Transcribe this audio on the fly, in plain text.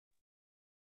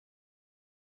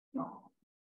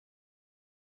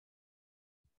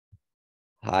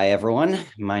Hi, everyone.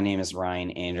 My name is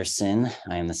Ryan Anderson.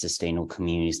 I am the Sustainable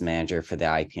Communities Manager for the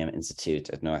IPM Institute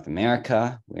of North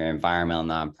America. We're an environmental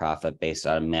nonprofit based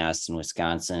out of Madison,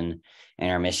 Wisconsin, and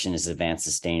our mission is to advance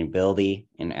sustainability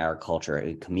in agriculture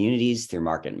and communities through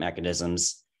market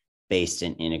mechanisms based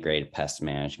in integrated pest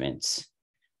management.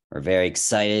 We're very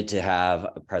excited to have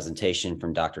a presentation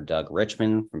from Dr. Doug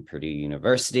Richmond from Purdue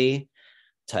University,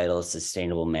 titled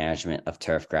Sustainable Management of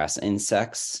Turfgrass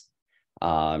Insects.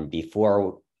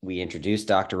 Before we introduce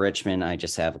Dr. Richmond, I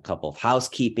just have a couple of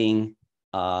housekeeping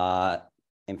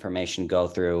information to go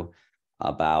through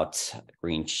about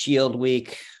Green Shield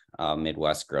Week,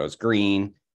 Midwest Grows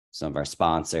Green, some of our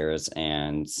sponsors,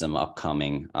 and some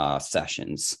upcoming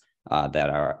sessions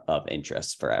that are of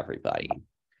interest for everybody.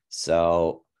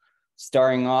 So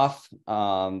starting off,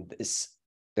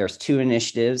 there's two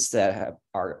initiatives that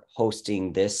are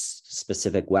hosting this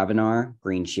specific webinar: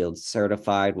 Green Shield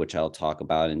Certified, which I'll talk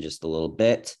about in just a little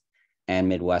bit, and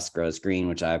Midwest Grows Green,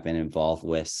 which I've been involved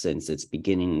with since its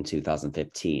beginning in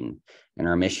 2015. And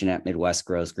our mission at Midwest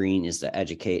Grows Green is to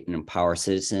educate and empower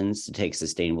citizens to take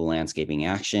sustainable landscaping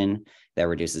action that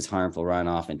reduces harmful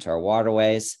runoff into our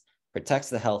waterways, protects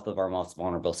the health of our most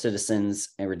vulnerable citizens,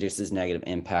 and reduces negative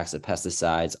impacts of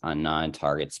pesticides on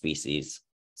non-target species,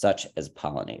 such as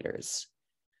pollinators.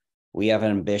 We have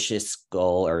an ambitious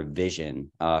goal or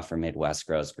vision for Midwest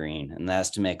Grows Green, and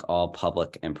that's to make all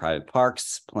public and private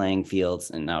parks, playing fields,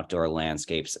 and outdoor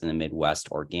landscapes in the Midwest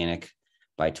organic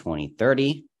by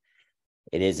 2030.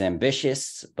 It is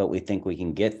ambitious, but we think we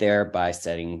can get there by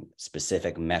setting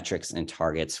specific metrics and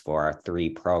targets for our three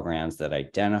programs that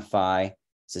identify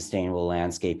sustainable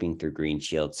landscaping through Green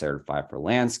Shield Certified for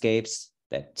landscapes,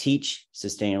 that teach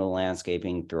sustainable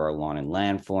landscaping through our Lawn and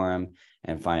Land Forum,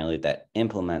 and finally, that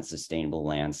implement sustainable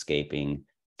landscaping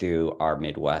through our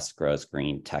Midwest Grows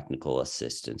Green Technical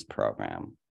Assistance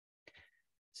Program.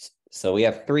 So we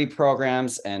have three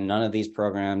programs, and none of these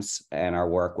programs and our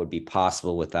work would be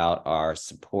possible without our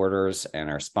supporters and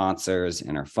our sponsors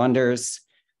and our funders.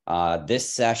 This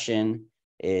session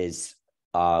is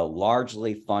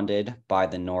largely funded by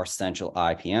the North Central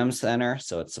IPM Center.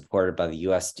 So it's supported by the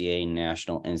USDA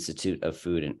National Institute of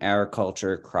Food and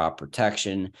Agriculture, Crop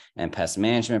Protection, and Pest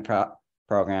Management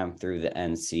Program through the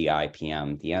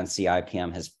NCIPM. The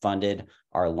NCIPM has funded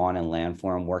our Lawn and Land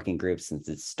Forum working group since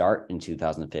its start in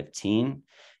 2015.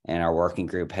 And our working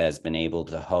group has been able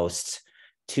to host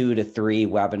 2 to 3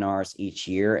 webinars each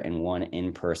year and one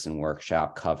in-person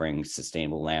workshop covering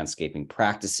sustainable landscaping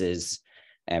practices,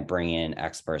 and bring in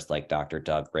experts like Dr.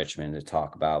 Doug Richmond to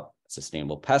talk about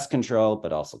sustainable pest control,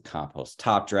 but also compost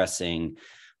top dressing,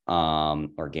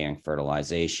 organic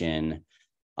fertilization,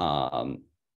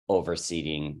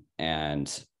 overseeding,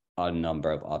 and a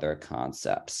number of other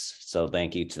concepts. So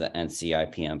thank you to the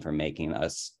NCIPM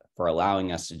for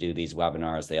allowing us to do these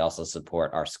webinars. They also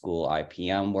support our school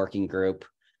IPM working group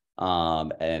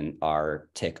and our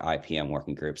TIC IPM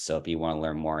working group. So if you want to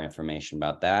learn more information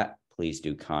about that, please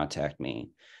do contact me.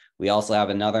 We also have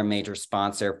another major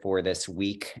sponsor for this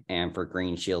week and for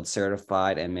Green Shield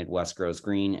Certified and Midwest Grows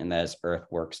Green, and that is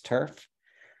Earthworks Turf.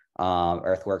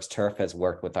 Earthworks Turf has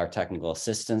worked with our technical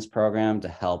assistance program to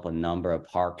help a number of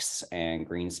parks and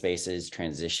green spaces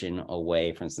transition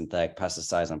away from synthetic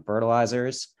pesticides and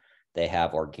fertilizers. They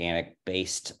have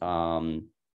organic-based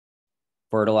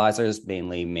fertilizers,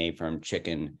 mainly made from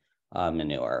chicken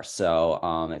manure.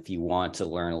 So if you want to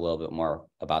learn a little bit more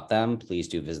about them, please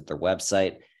do visit their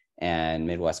website. And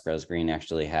Midwest Grows Green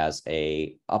actually has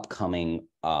a upcoming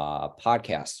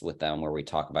podcast with them where we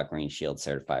talk about Green Shield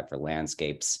Certified for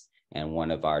landscapes. And one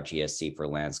of our GSC for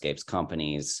landscapes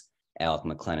companies, Alec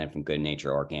McLennan from Good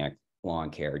Nature Organic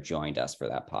Lawn Care, joined us for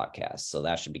that podcast. So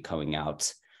that should be coming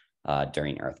out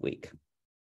during Earth Week.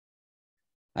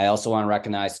 I also want to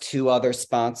recognize 2 other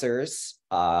sponsors.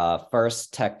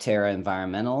 First, Tecterra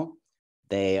Environmental.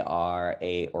 They are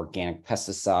an organic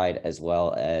pesticide as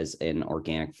well as an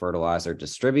organic fertilizer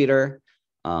distributor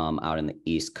out in the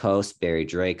East Coast. Barry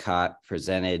Draycott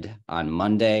presented on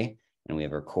Monday, and we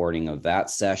have a recording of that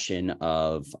session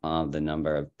of the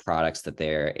number of products that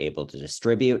they're able to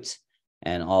distribute.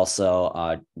 And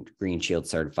also Green Shield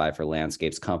Certified for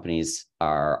landscapes companies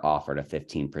are offered a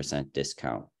 15%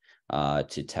 discount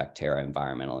to Tecterra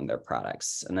Environmental and their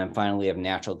products. And then finally, we have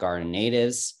Natural Garden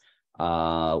Natives,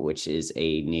 which is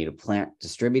a native plant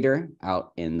distributor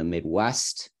out in the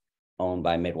Midwest, owned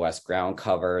by Midwest Ground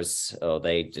Covers. So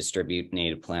they distribute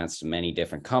native plants to many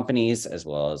different companies as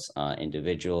well as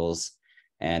individuals.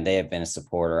 And they have been a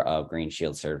supporter of Green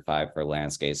Shield Certified for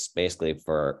landscapes basically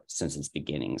since its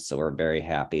beginning. So we're very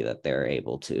happy that they're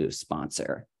able to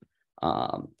sponsor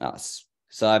us.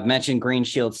 So I've mentioned Green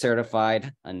Shield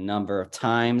certified a number of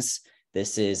times.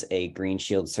 This is a Green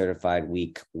Shield certified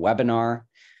week webinar,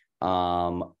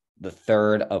 the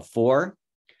third of 4.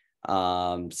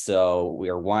 So we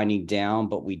are winding down,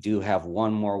 but we do have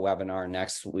one more webinar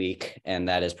next week, and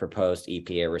that is proposed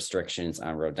EPA restrictions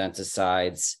on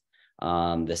rodenticides.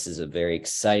 This is a very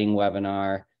exciting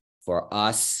webinar for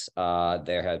us.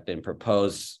 There have been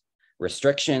proposed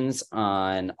restrictions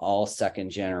on all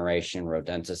second generation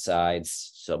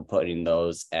rodenticides, so putting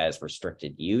those as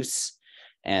restricted use.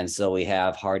 And so we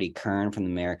have Hardy Kern from the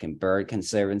American Bird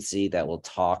Conservancy that will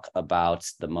talk about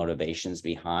the motivations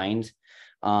behind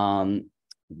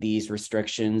these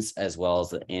restrictions, as well as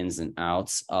the ins and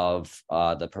outs of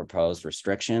the proposed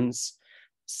restrictions.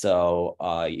 So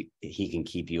he can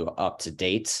keep you up to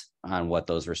date on what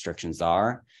those restrictions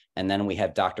are. And then we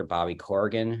have Dr. Bobby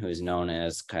Corrigan, who is known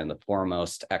as kind of the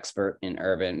foremost expert in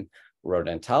urban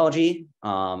rodentology.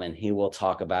 And he will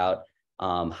talk about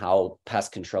how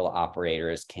pest control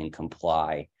operators can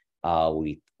comply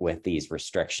with these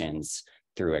restrictions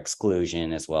through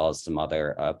exclusion, as well as some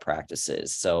other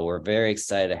practices. So we're very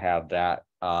excited to have that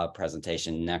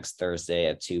presentation next Thursday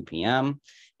at 2 p.m.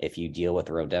 If you deal with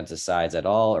rodenticides at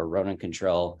all or rodent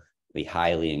control, we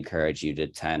highly encourage you to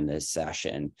attend this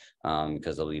session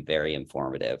because it'll be very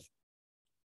informative.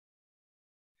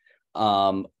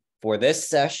 For this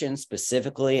session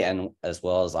specifically, and as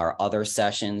well as our other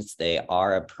sessions, they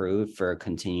are approved for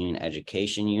continuing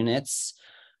education units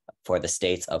for the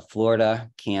states of Florida,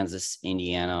 Kansas,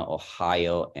 Indiana,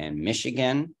 Ohio, and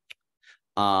Michigan.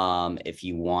 If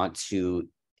you want to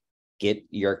get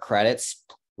your credits,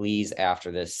 please,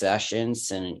 after this session,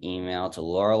 send an email to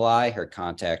Lorelei. Her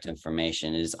contact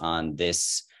information is on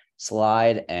this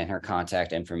slide, and her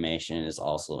contact information is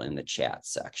also in the chat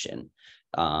section.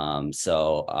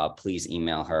 So please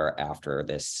email her after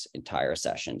this entire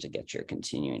session to get your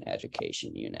continuing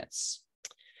education units.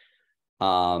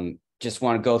 Just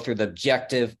want to go through the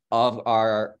objective of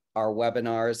our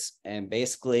webinars, and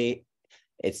basically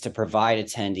it's to provide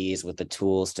attendees with the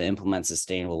tools to implement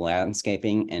sustainable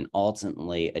landscaping and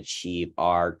ultimately achieve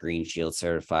our Green Shield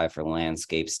Certified for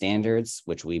Landscape standards,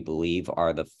 which we believe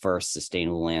are the first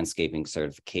sustainable landscaping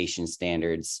certification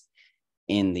standards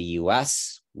in the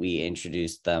US. We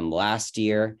introduced them last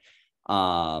year.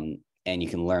 And you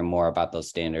can learn more about those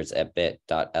standards at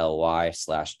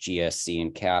bit.ly/GSC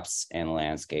in caps and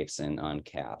landscapes in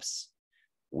uncaps.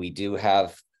 We do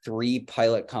have 3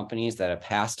 pilot companies that have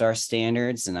passed our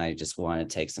standards, and I just want to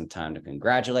take some time to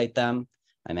congratulate them.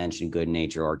 I mentioned Good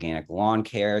Nature Organic Lawn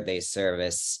Care. They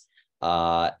service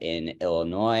in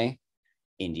Illinois,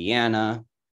 Indiana,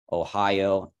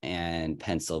 Ohio, and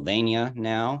Pennsylvania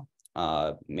now,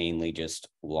 mainly just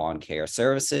lawn care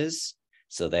services.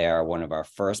 So they are one of our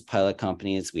first pilot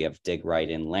companies. We have Dig Right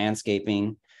In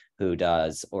Landscaping, who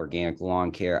does organic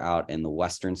lawn care out in the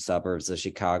western suburbs of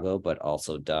Chicago, but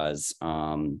also does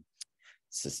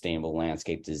sustainable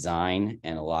landscape design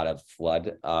and a lot of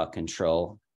flood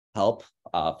control help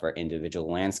for individual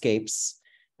landscapes.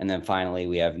 And then finally,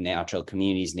 we have Natural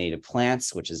Communities Native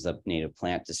Plants, which is a native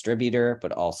plant distributor,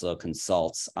 but also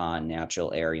consults on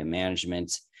natural area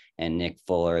management. And Nick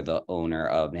Fuller, the owner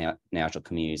of Natural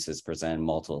Communities, has presented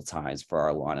multiple times for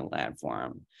our Lawn and Land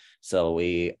Forum. So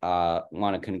we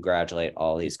want to congratulate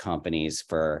all these companies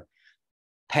for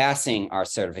passing our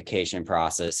certification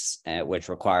process, which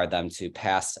required them to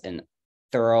pass a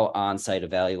thorough on-site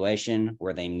evaluation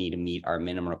where they need to meet our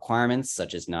minimum requirements,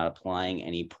 such as not applying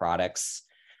any products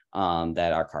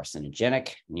that are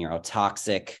carcinogenic,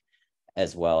 neurotoxic,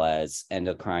 as well as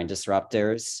endocrine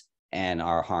disruptors, and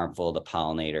are harmful to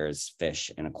pollinators,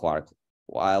 fish, and aquatic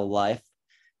wildlife.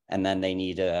 And then they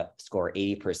need to score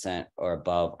 80% or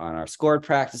above on our scored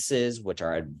practices, which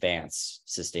are advanced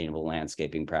sustainable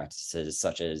landscaping practices,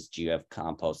 such as, do you have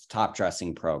compost top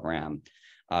dressing program?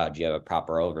 Do you have a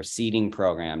proper overseeding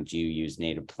program? Do you use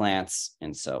native plants?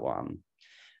 And so on.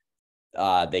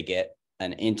 They get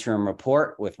an interim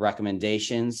report with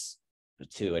recommendations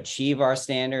to achieve our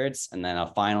standards, and then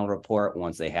a final report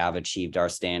once they have achieved our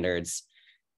standards.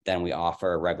 Then we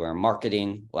offer regular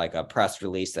marketing, like a press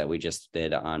release that we just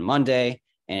did on Monday,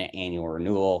 and an annual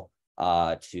renewal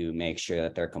to make sure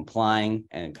that they're complying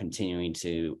and continuing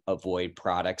to avoid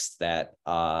products that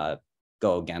go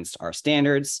against our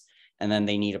standards. And then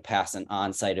they need to pass an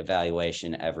on-site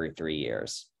evaluation every 3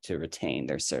 years to retain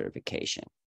their certification.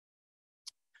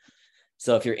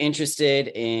 So if you're interested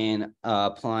in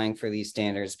applying for these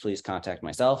standards, please contact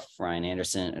myself, Ryan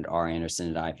Anderson, at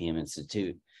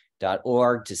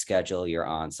randerson@ipminstitute.org to schedule your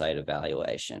on-site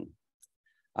evaluation.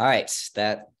 All right,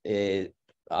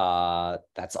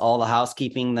 that's all the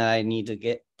housekeeping that I need to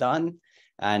get done.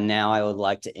 And now I would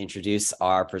like to introduce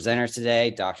our presenter today,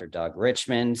 Dr. Doug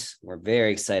Richmond. We're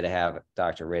very excited to have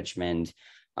Dr. Richmond.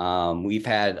 We've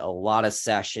had a lot of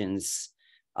sessions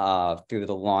through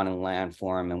the Lawn and Land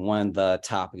Forum, and one of the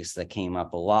topics that came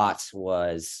up a lot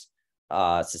was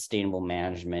sustainable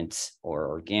management or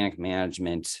organic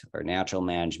management or natural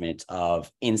management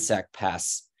of insect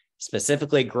pests,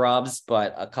 specifically grubs,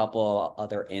 but a couple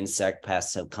other insect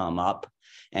pests have come up.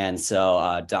 And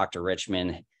so Dr.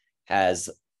 Richmond is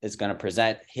going to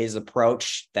present his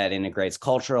approach that integrates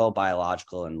cultural,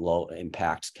 biological, and low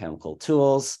impact chemical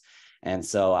tools. And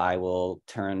so I will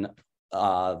turn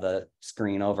the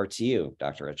screen over to you,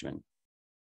 Dr. Richmond.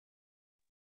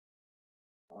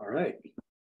 All right,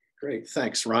 great.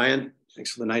 Thanks, Ryan.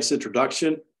 Thanks for the nice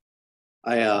introduction.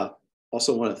 I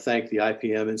also want to thank the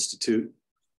IPM Institute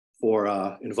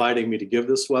for inviting me to give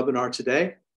this webinar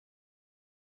today.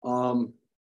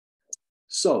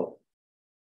 So,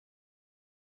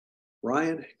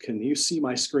 Ryan, can you see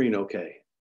my screen okay?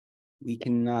 We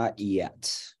cannot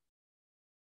yet.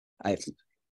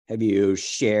 Have you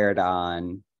shared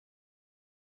on?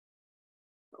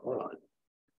 Hold on.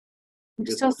 I'm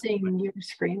still seeing your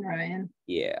screen, Ryan.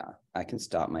 Yeah, I can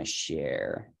stop my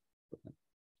share.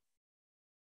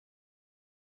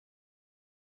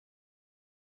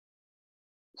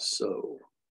 So.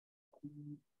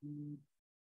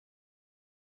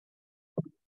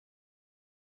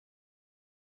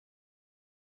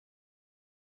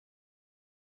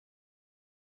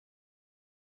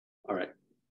 All right.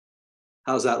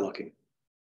 How's that looking?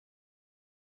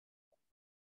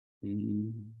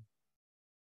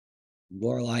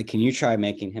 Lorelei, can you try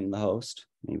making him the host?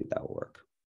 Maybe that'll work.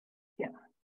 Yeah.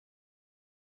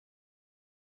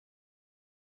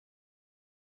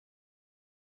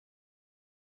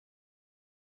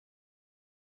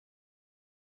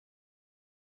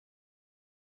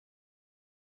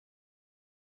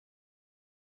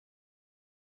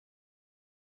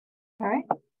 All right.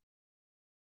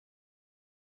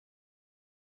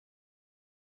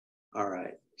 All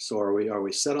right. So are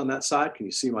we set on that side? Can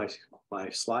you see my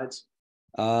slides?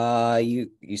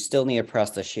 You still need to press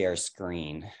the share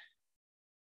screen.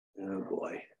 Oh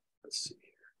boy. Let's see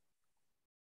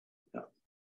here. Yeah.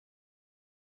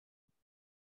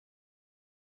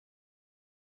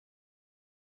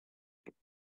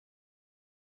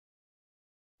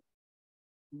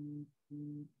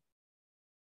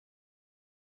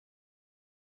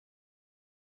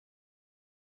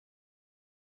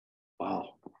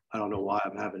 Wow. I don't know why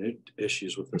I'm having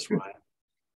issues with this, Ryan.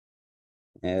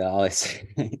 And always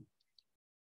just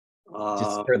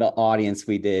for the audience,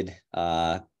 we did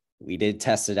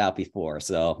test it out before,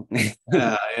 so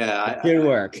yeah, it did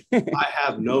work. I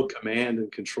have no command and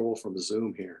control from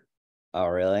Zoom here. Oh,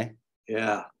 really?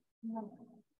 Yeah.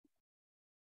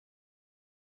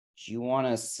 Do you want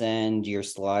to send your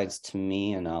slides to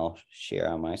me and I'll share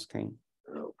on my screen?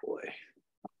 Oh boy,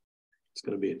 it's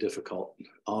going to be a difficult.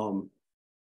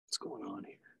 What's going on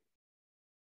here?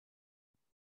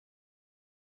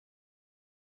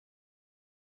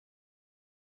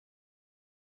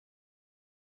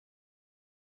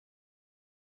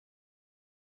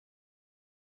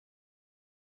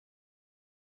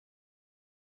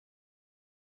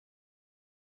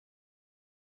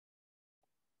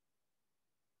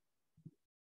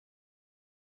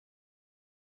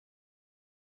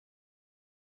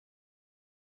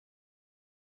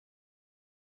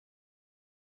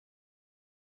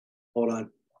 Hold on.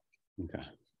 Okay.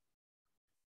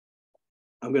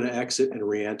 I'm going to exit and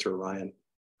re-enter, Ryan.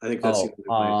 I think that's the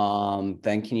only way.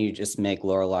 Then can you just make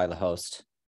Lorelei the host?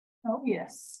 Oh,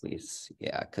 yes. Please.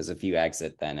 Yeah, because if you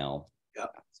exit, then it'll. Yeah.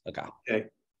 Okay. Okay.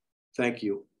 Thank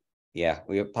you. Yeah,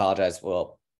 we apologize.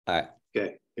 Well, all right.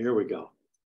 Okay, here we go.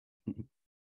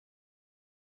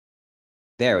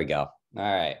 There we go.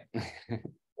 All right.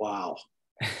 Wow.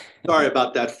 Sorry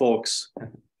about that, folks.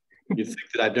 You'd think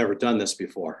that I've never done this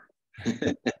before,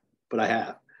 but I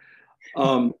have.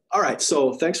 All right,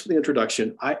 so thanks for the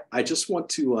introduction. I just want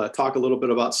to talk a little bit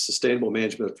about sustainable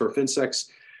management of turf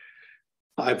insects.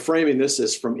 I'm framing this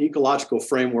as from ecological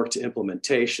framework to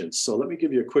implementation. So let me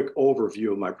give you a quick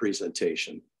overview of my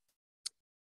presentation.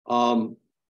 I'm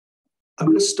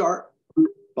going to start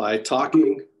by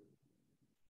talking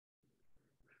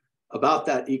about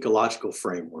that ecological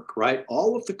framework, right?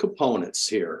 All of the components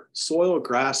here, soil,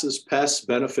 grasses, pests,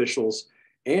 beneficials,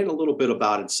 and a little bit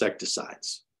about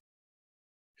insecticides.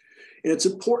 And it's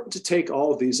important to take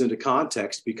all of these into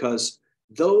context because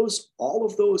all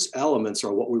of those elements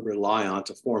are what we rely on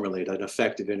to formulate an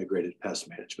effective integrated pest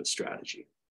management strategy.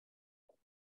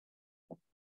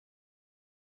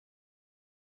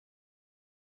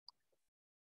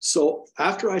 So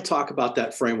after I talk about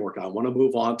that framework, I want to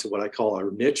move on to what I call our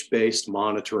niche-based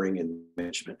monitoring and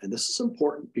management. And this is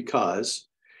important because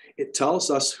it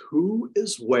tells us who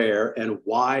is where and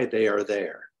why they are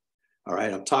there. All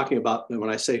right, I'm talking about, when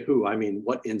I say who, I mean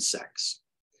what insects.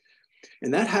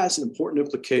 And that has important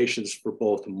implications for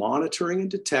both monitoring and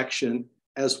detection,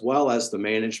 as well as the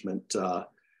management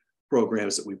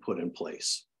programs that we put in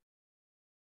place.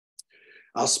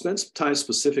 I'll spend some time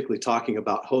specifically talking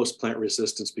about host plant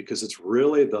resistance because it's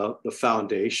really the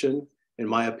foundation, in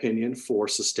my opinion, for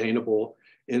sustainable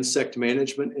insect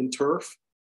management in turf.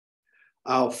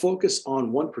 I'll focus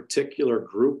on one particular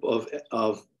group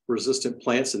of resistant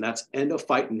plants, and that's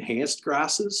endophyte enhanced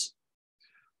grasses.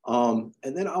 And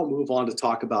then I'll move on to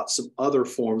talk about some other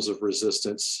forms of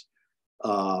resistance,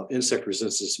 insect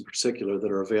resistance in particular, that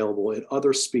are available in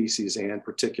other species and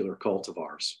particular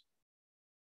cultivars.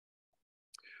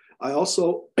 I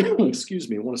also, excuse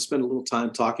me, want to spend a little time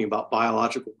talking about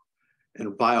biological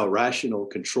and biorational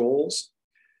controls,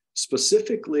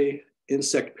 specifically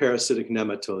insect parasitic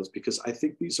nematodes, because I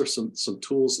think these are some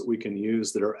tools that we can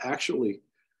use that are actually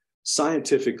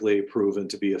scientifically proven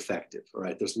to be effective. All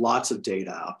right, there's lots of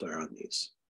data out there on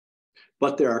these,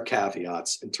 but there are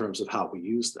caveats in terms of how we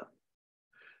use them.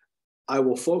 I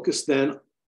will focus then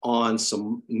on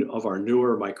some of our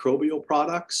newer microbial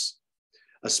products,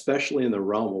 especially in the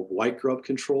realm of white grub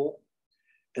control.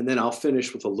 And then I'll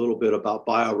finish with a little bit about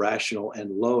biorational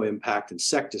and low impact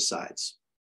insecticides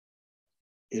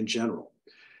in general.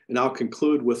 And I'll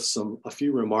conclude with a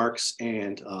few remarks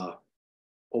and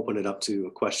open it up to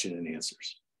a question and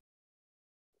answers.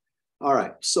 All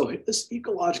right, so this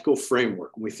ecological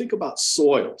framework, when we think about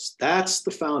soils, that's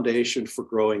the foundation for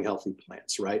growing healthy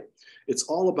plants, right? It's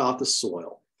all about the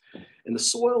soil. And the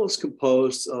soil is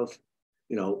composed of,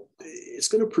 it's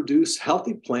going to produce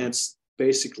healthy plants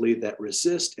basically that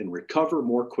resist and recover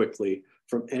more quickly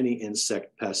from any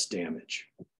insect pest damage.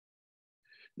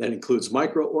 That includes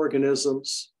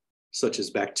microorganisms such as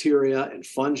bacteria and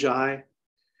fungi.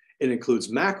 It includes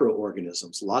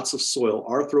macroorganisms, lots of soil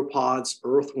arthropods,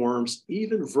 earthworms,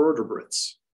 even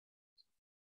vertebrates.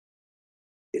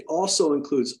 It also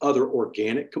includes other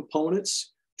organic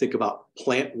components. Think about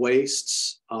plant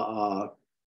wastes, old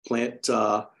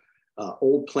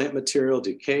plant material,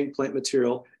 decaying plant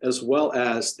material, as well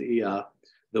as the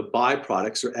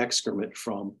byproducts or excrement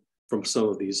from some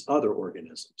of these other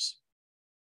organisms.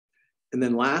 And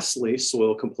then lastly,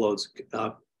 soil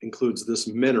includes this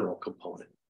mineral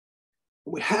component.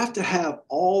 We have to have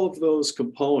all of those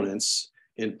components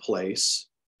in place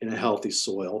in a healthy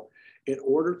soil in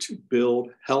order to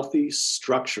build healthy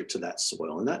structure to that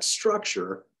soil. And that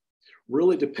structure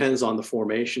really depends on the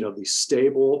formation of these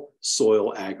stable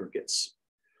soil aggregates,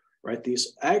 right?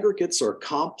 These aggregates are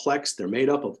complex. They're made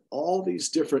up of all these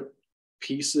different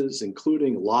pieces,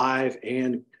 including live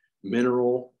and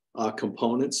mineral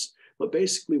components. But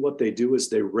basically what they do is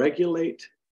they regulate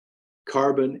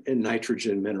carbon and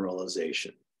nitrogen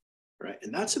mineralization, right?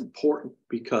 And that's important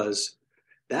because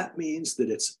that means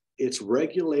that it's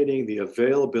regulating the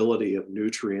availability of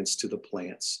nutrients to the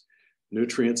plants.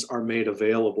 Nutrients are made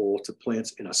available to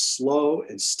plants in a slow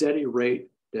and steady rate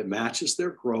that matches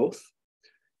their growth.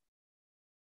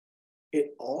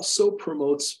 It also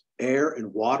promotes air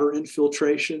and water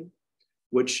infiltration,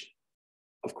 which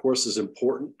of course is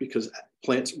important because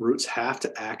plants' roots have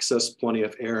to access plenty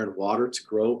of air and water to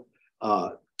grow,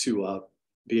 to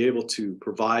be able to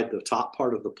provide the top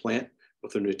part of the plant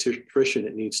with the nutrition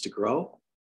it needs to grow.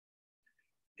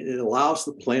 And it allows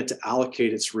the plant to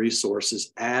allocate its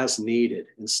resources as needed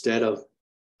instead of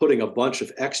putting a bunch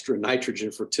of extra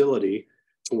nitrogen fertility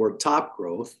toward top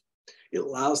growth. It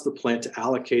allows the plant to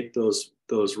allocate those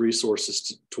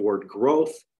resources toward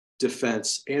growth,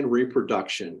 defense, and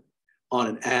reproduction on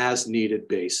an as needed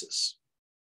basis.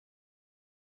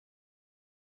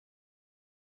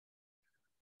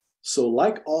 So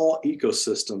like all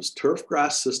ecosystems,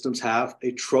 turfgrass systems have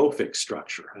a trophic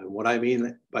structure. And what I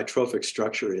mean by trophic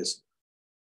structure is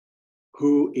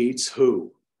who eats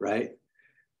who, right?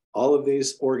 All of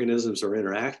these organisms are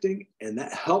interacting, and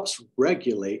that helps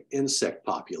regulate insect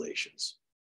populations.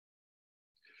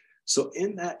 So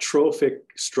in that trophic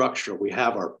structure, we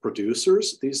have our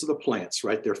producers. These are the plants,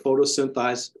 right? They're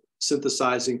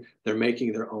photosynthesizing, they're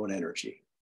making their own energy.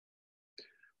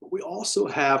 But we also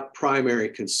have primary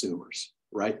consumers,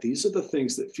 right? These are the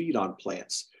things that feed on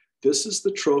plants. This is the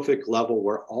trophic level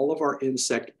where all of our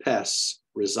insect pests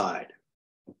reside.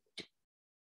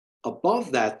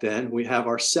 Above that, then, we have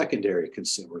our secondary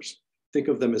consumers. Think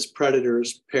of them as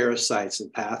predators, parasites,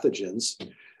 and pathogens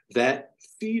that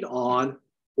feed on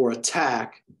or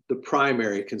attack the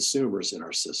primary consumers in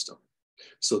our system.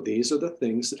 So these are the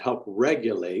things that help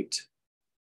regulate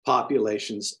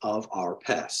populations of our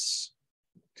pests.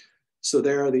 So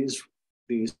there are these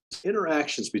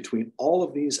interactions between all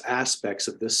of these aspects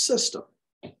of this system.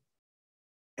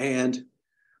 And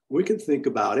we can think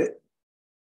about it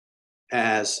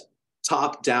as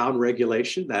top-down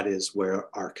regulation, that is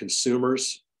where our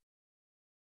consumers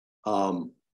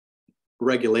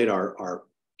regulate our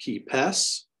key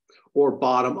pests, or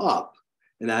bottom up,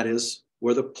 and that is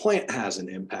where the plant has an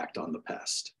impact on the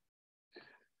pest.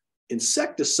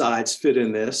 Insecticides fit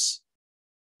in this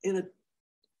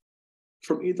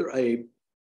from either a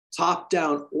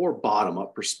top-down or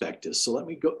bottom-up perspective. So let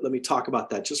me talk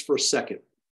about that just for a second.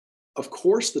 Of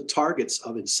course, the targets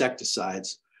of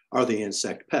insecticides are the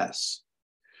insect pests,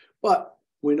 but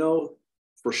we know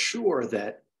for sure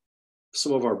that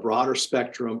some of our broader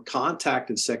spectrum contact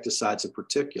insecticides in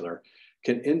particular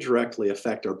can indirectly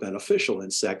affect our beneficial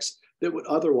insects that would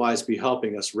otherwise be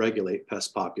helping us regulate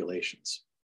pest populations.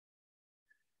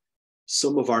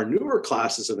 Some of our newer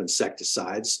classes of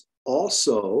insecticides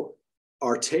also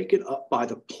are taken up by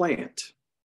the plant,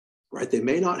 right? They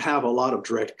may not have a lot of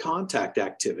direct contact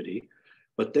activity,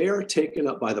 but they are taken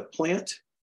up by the plant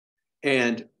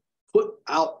and put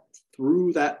out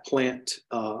through that plant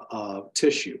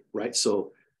tissue, right?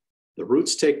 So the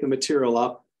roots take the material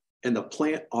up and the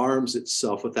plant arms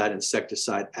itself with that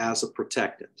insecticide as a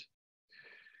protectant.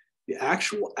 The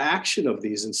actual action of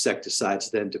these insecticides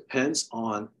then depends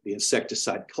on the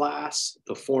insecticide class,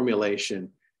 the formulation,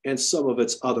 and some of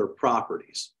its other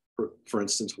properties. For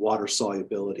instance, water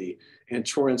solubility and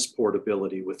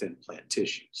transportability within plant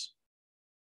tissues.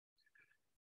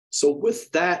 So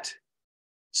with that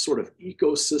sort of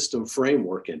ecosystem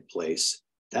framework in place,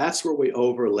 that's where we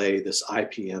overlay this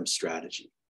IPM strategy.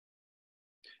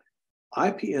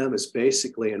 IPM is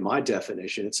basically, in my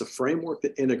definition, it's a framework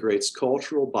that integrates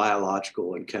cultural,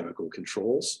 biological, and chemical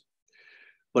controls,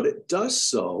 but it does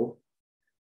so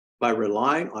by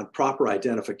relying on proper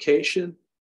identification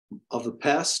of the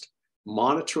pest,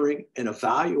 monitoring, and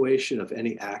evaluation of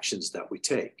any actions that we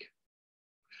take.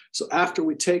 So after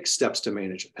we take steps to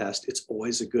manage a pest, it's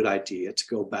always a good idea to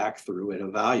go back through and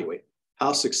evaluate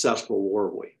how successful were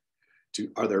we?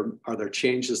 Are there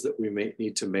changes that we may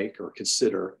need to make or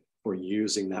consider for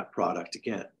using that product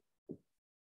again?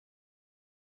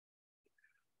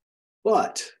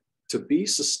 But to be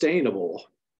sustainable,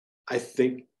 I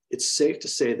think it's safe to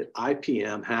say that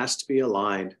IPM has to be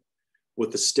aligned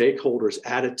with the stakeholders'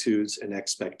 attitudes and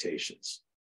expectations.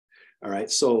 All right,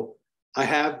 so I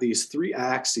have these three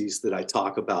axes that I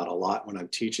talk about a lot when I'm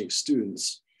teaching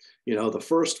students. You know, the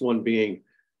first one being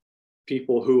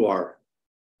people who are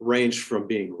ranged from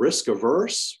being risk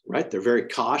averse, right? They're very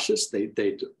cautious. They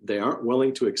aren't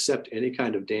willing to accept any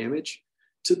kind of damage,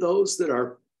 to those that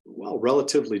are, well,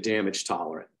 relatively damage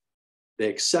tolerant. They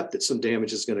accept that some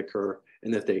damage is going to occur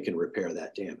and that they can repair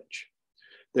that damage.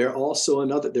 There's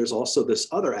also this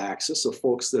other axis of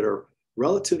folks that are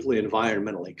relatively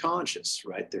environmentally conscious,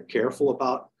 right? They're careful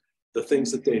about the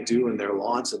things that they do in their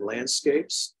lawns and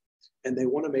landscapes, and they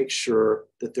want to make sure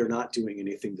that they're not doing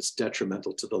anything that's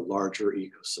detrimental to the larger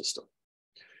ecosystem.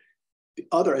 The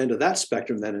other end of that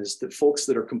spectrum then is that folks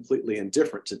that are completely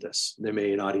indifferent to this. They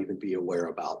may not even be aware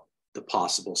about the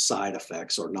possible side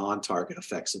effects or non-target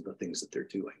effects of the things that they're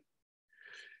doing.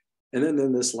 And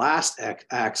then this last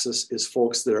axis is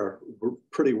folks that are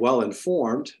pretty well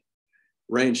informed,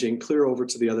 ranging clear over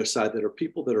to the other side, that are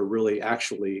people that are really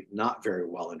actually not very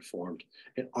well informed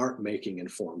and aren't making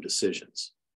informed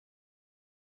decisions.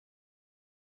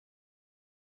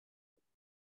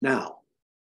 Now,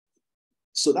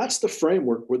 so that's the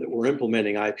framework that we're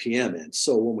implementing IPM in.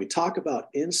 So when we talk about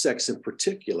insects in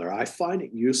particular, I find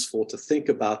it useful to think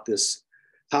about this,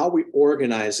 how we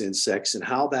organize insects and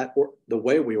how the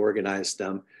way we organize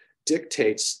them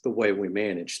dictates the way we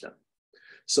manage them.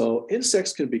 So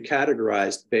insects can be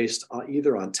categorized based on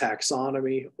either on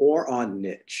taxonomy or on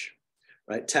niche,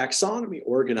 right? Taxonomy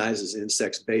organizes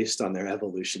insects based on their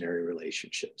evolutionary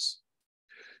relationships.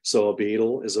 So a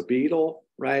beetle is a beetle,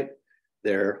 right?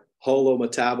 They're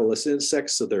holometabolous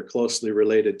insects, so they're closely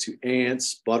related to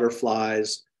ants,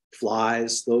 butterflies,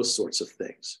 flies, those sorts of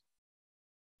things,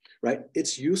 right?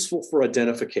 It's useful for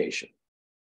identification.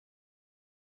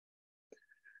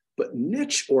 But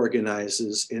niche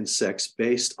organizes insects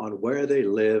based on where they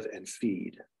live and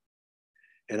feed.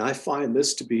 And I find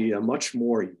this to be a much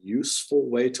more useful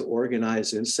way to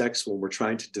organize insects when we're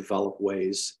trying to develop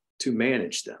ways to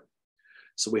manage them.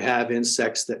 So we have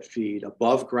insects that feed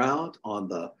above ground on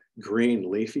the green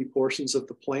leafy portions of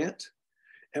the plant,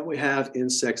 and we have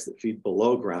insects that feed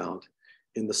below ground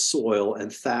in the soil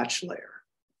and thatch layer.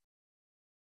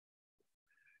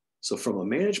 So from a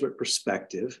management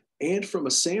perspective and from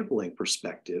a sampling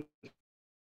perspective,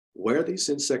 where these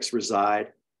insects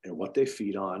reside and what they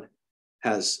feed on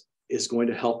is going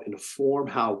to help inform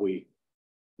how we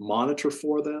monitor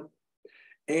for them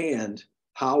and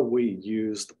how we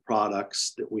use the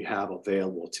products that we have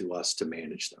available to us to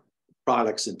manage them,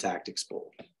 products and tactics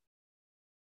both.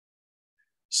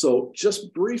 So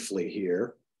just briefly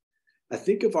here, I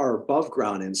think of our above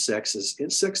ground insects as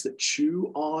insects that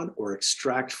chew on or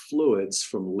extract fluids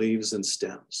from leaves and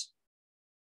stems,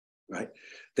 right?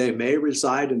 They may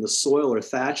reside in the soil or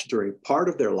thatch during part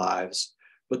of their lives,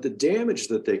 but the damage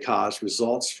that they cause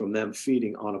results from them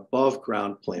feeding on above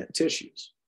ground plant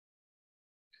tissues.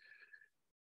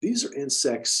 These are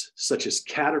insects such as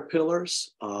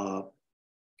caterpillars,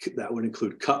 that would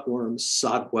include cutworms,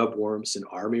 sod webworms, and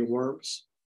armyworms.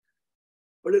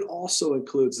 But it also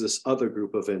includes this other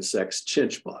group of insects,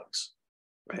 chinch bugs,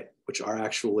 right? Which are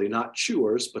actually not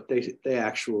chewers, but they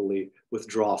actually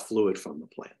withdraw fluid from the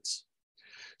plants.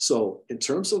 So in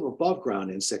terms of above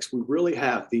ground insects, we really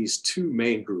have these two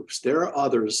main groups. There are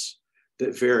others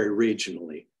that vary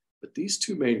regionally, but these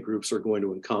two main groups are going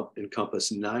to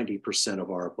encompass 90% of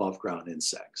our above ground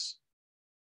insects.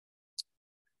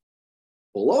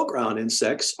 Below ground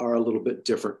insects are a little bit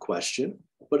different question,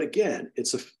 but again,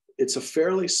 it's a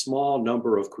fairly small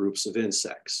number of groups of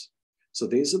insects. So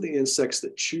these are the insects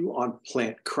that chew on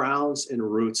plant crowns and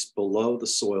roots below the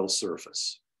soil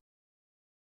surface.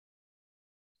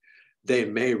 They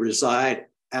may reside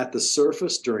at the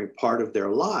surface during part of their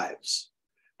lives,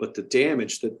 but the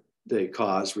damage that they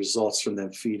cause results from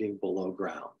them feeding below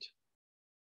ground.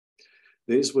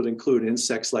 These would include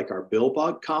insects like our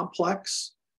billbug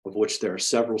complex, of which there are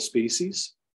several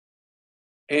species,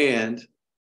 and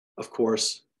of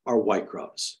course, our white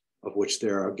grubs, of which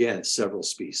there are again several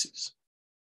species.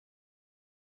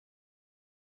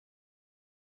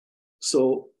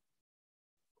 So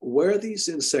where these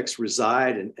insects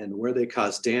reside and where they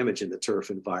cause damage in the turf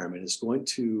environment is going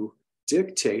to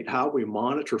dictate how we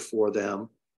monitor for them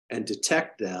and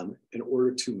detect them in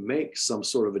order to make some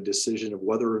sort of a decision of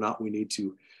whether or not we need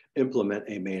to implement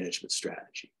a management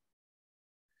strategy.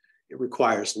 It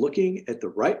requires looking at the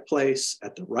right place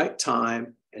at the right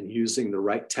time and using the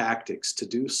right tactics to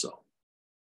do so.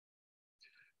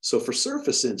 So for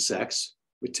surface insects,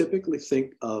 we typically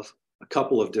think of a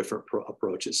couple of different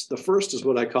approaches. The first is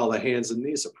what I call the hands and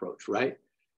knees approach, right?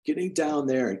 Getting down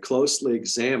there and closely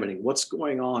examining what's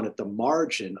going on at the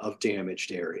margin of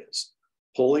damaged areas,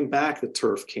 pulling back the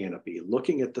turf canopy,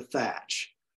 looking at the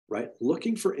thatch, right?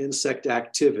 Looking for insect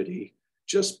activity,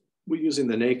 just using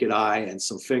the naked eye and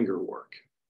some finger work.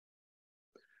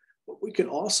 But we can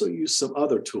also use some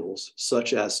other tools,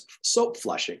 such as soap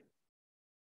flushing,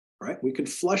 right? We can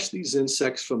flush these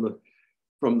insects from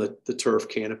the turf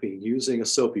canopy using a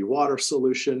soapy water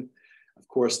solution. Of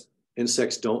course,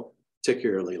 insects don't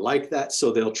particularly like that,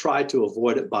 so they'll try to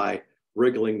avoid it by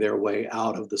wriggling their way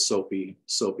out of the soapy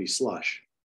slush.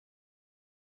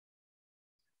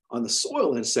 On the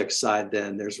soil insect side,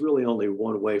 then, there's really only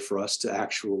one way for us to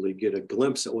actually get a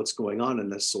glimpse at what's going on in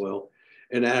the soil,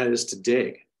 and that is to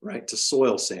dig, right, to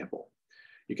soil sample.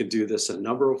 You can do this a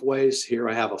number of ways. Here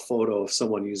I have a photo of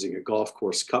someone using a golf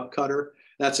course cup cutter.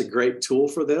 That's a great tool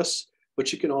for this,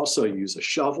 but you can also use a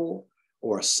shovel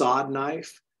or a sod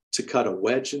knife to cut a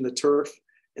wedge in the turf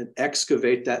and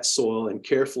excavate that soil and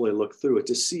carefully look through it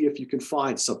to see if you can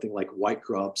find something like white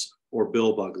grubs or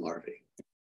billbug larvae.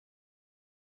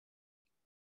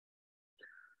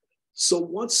 So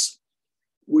once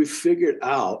we've figured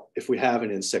out if we have an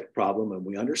insect problem and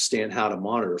we understand how to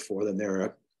monitor for them, there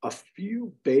are a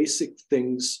few basic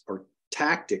things or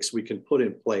tactics we can put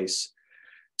in place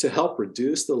to help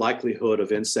reduce the likelihood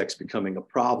of insects becoming a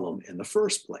problem in the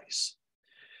first place.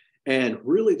 And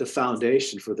really the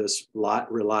foundation for this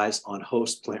relies on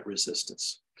host plant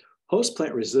resistance. Host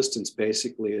plant resistance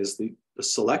basically is the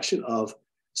selection of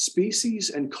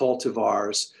species and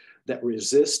cultivars that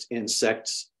resist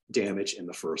insects damage in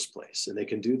the first place. And they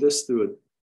can do this through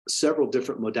several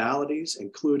different modalities,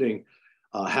 including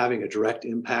having a direct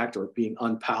impact or being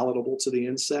unpalatable to the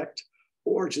insect,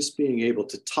 or just being able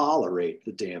to tolerate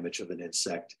the damage of an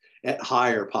insect at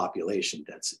higher population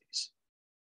densities.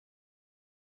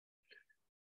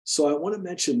 So I want to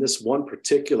mention this one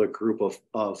particular group of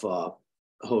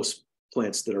host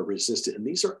plants that are resistant, and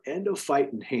these are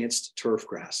endophyte enhanced turf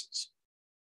grasses.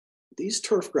 These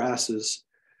turf grasses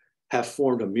have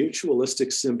formed a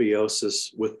mutualistic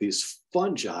symbiosis with these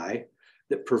fungi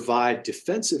that provide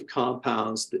defensive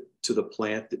compounds to the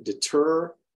plant that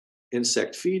deter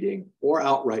insect feeding or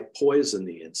outright poison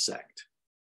the insect.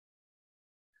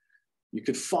 You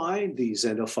could find these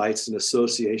endophytes in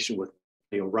association with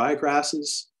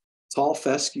ryegrasses, tall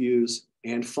fescues,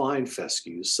 and fine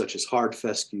fescues, such as hard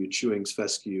fescue, chewing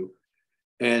fescue,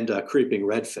 and creeping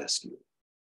red fescue.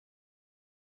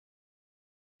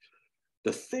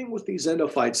 The thing with these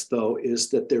endophytes, though, is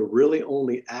that they're really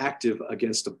only active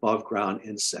against above ground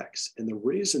insects. And the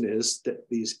reason is that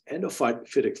these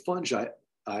endophytic fungi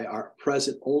are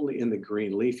present only in the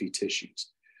green leafy tissues.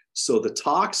 So the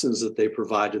toxins that they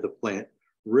provide to the plant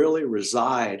really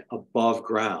reside above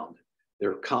ground.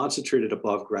 They're concentrated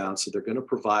above ground, so they're going to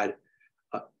provide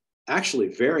actually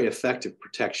very effective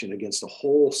protection against a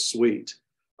whole suite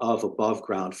of above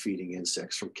ground feeding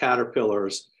insects, from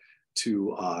caterpillars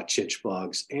to chinch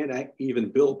bugs and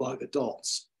even billbug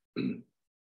adults.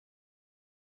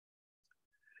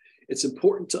 It's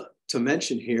important to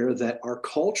mention here that our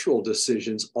cultural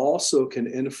decisions also can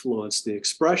influence the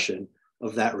expression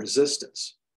of that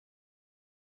resistance.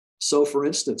 So for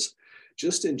instance,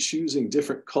 just in choosing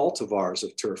different cultivars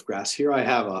of turfgrass, here I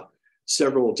have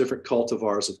several different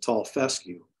cultivars of tall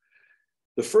fescue.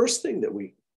 The first thing that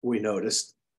we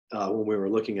noticed when we were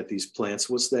looking at these plants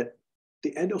was that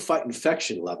the endophyte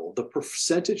infection level, the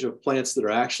percentage of plants that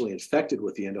are actually infected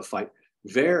with the endophyte,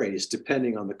 varies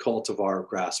depending on the cultivar of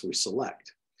grass we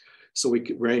select. So we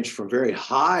could range from very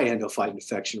high endophyte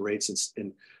infection rates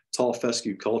in tall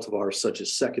fescue cultivars such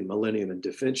as Second Millennium and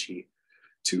Da Vinci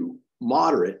to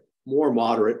moderate, more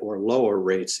moderate or lower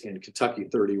rates in Kentucky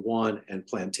 31 and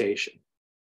Plantation.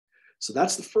 So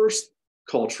that's the first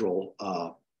cultural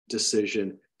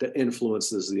decision that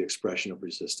influences the expression of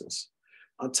resistance.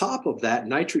 On top of that,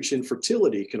 nitrogen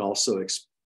fertility can also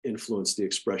influence the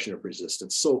expression of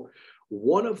resistance. So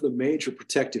one of the major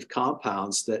protective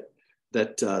compounds that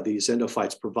these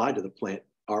endophytes provide to the plant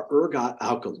are ergot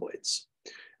alkaloids.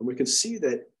 And we can see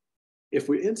that if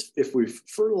we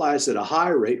fertilize at a high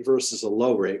rate versus a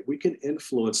low rate, we can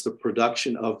influence the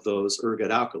production of those ergot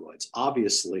alkaloids.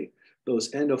 Obviously, those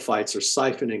endophytes are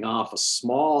siphoning off a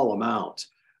small amount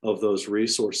of those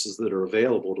resources that are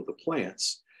available to the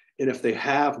plants. And if they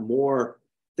have more,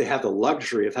 they have the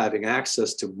luxury of having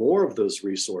access to more of those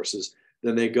resources,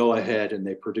 then they go ahead and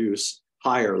they produce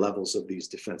higher levels of these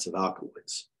defensive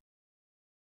alkaloids.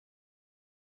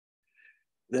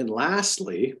 Then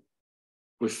lastly,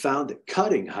 we've found that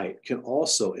cutting height can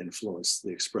also influence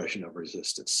the expression of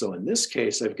resistance. So in this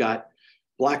case, I've got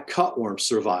black cutworm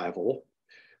survival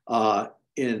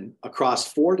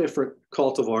across 4 different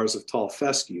cultivars of tall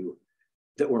fescue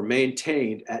that were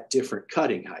maintained at different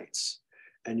cutting heights.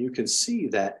 And you can see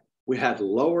that we had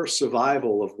lower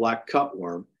survival of black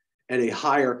cutworm at a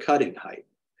higher cutting height.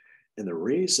 And the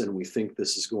reason we think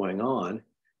this is going on,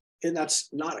 and that's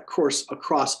not, of course,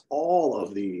 across all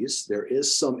of these, there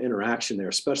is some interaction there,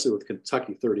 especially with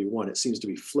Kentucky 31. It seems to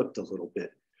be flipped a little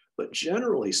bit. But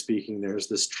generally speaking, there's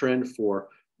this trend for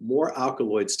more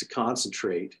alkaloids to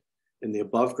concentrate in the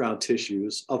above ground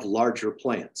tissues of larger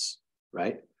plants,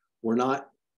 right? We're not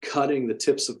cutting the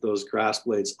tips of those grass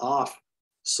blades off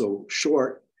so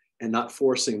short and not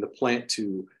forcing the plant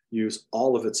to use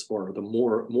all of its or the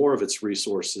more of its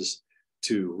resources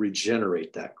to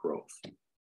regenerate that growth.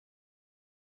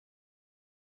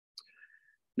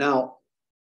 Now,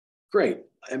 great.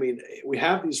 I mean, we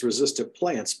have these resistant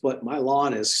plants, but my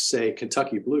lawn is, say,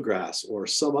 Kentucky bluegrass or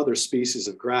some other species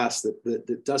of grass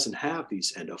that doesn't have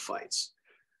these endophytes.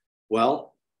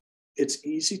 Well, it's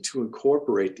easy to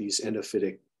incorporate these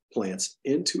endophytic plants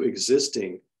into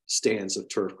existing stands of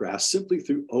turfgrass simply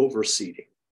through overseeding,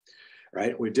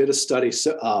 right? We did a study,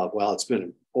 well, it's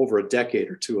been over a decade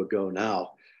or two ago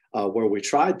now, where we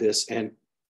tried this and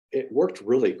it worked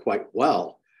really quite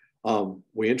well.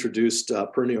 We introduced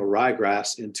perennial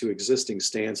ryegrass into existing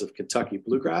stands of Kentucky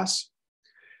bluegrass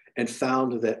and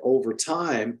found that over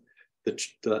time,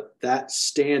 that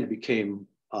stand became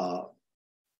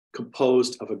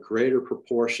composed of a greater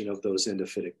proportion of those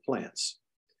endophytic plants.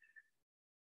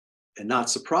 And not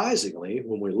surprisingly,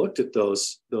 when we looked at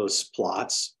those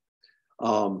plots,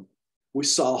 we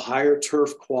saw higher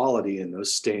turf quality in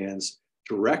those stands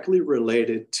directly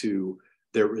related to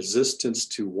their resistance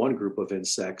to one group of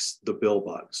insects, the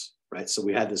billbugs, right? So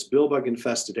we had this billbug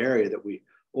infested area that we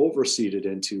overseeded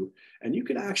into, and you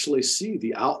can actually see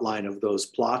the outline of those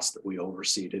plots that we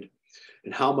overseeded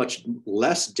and how much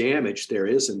less damage there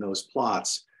is in those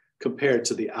plots compared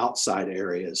to the outside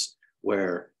areas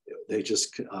where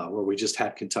we just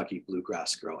had Kentucky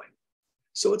bluegrass growing.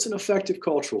 So it's an effective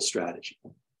cultural strategy.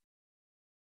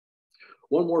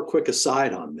 One more quick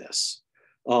aside on this.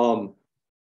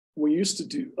 We used to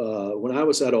do, when I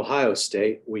was at Ohio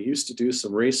State, we used to do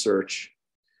some research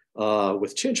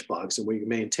with chinch bugs, and we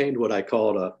maintained what I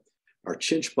called our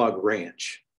chinch bug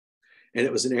ranch. And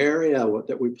it was an area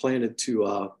that we planted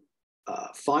to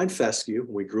find fescue.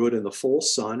 We grew it in the full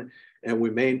sun, and we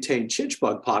maintained chinch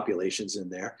bug populations in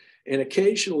there. And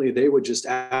occasionally they would just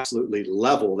absolutely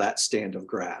level that stand of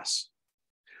grass.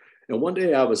 And one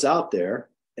day I was out there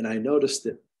and I noticed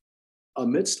that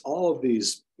amidst all of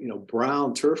these,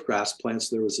 brown turfgrass plants,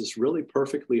 there was this really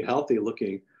perfectly healthy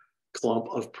looking clump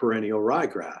of perennial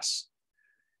ryegrass.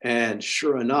 And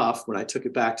sure enough, when I took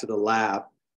it back to the lab,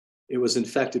 it was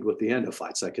infected with the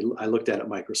endophytes. I looked at it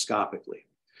microscopically.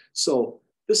 So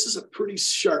this is a pretty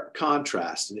sharp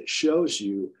contrast, and it shows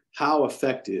you how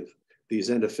effective these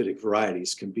endophytic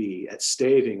varieties can be at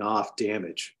staving off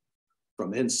damage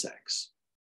from insects,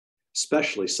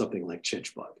 especially something like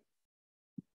chinch bug.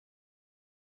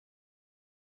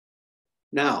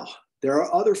 Now, there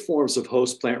are other forms of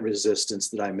host plant resistance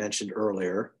that I mentioned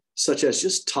earlier, such as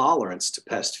just tolerance to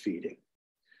pest feeding.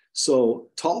 So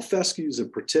tall fescues in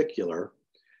particular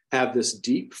have this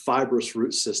deep fibrous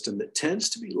root system that tends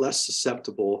to be less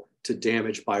susceptible to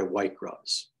damage by white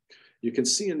grubs. You can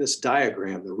see in this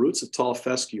diagram, the roots of tall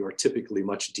fescue are typically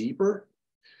much deeper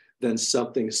than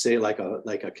something, say, like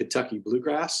a Kentucky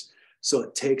bluegrass. So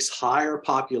it takes higher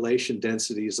population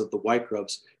densities of the white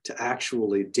grubs to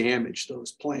actually damage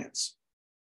those plants.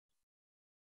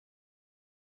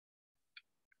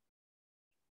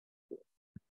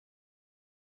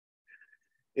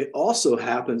 It also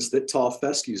happens that tall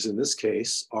fescues in this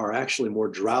case are actually more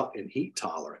drought and heat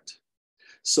tolerant.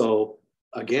 So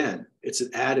again, it's an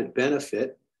added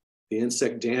benefit. The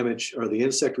insect damage or the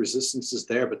insect resistance is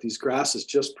there, but these grasses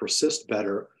just persist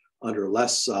better under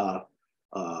less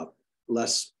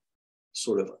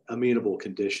sort of amenable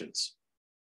conditions.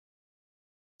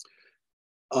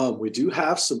 We do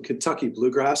have some Kentucky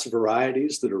bluegrass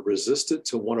varieties that are resistant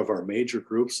to one of our major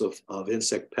groups of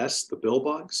insect pests, the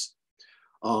billbugs.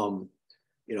 And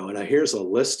here's a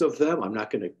list of them. I'm not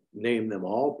going to name them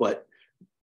all, but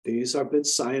these have been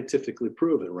scientifically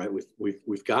proven, right?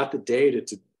 We've got the data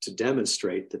to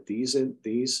demonstrate that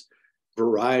these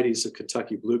varieties of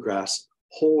Kentucky bluegrass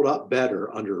hold up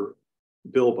better under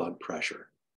billbug pressure.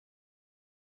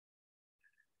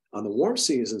 On the warm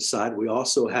season side, we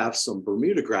also have some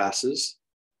Bermuda grasses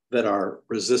that are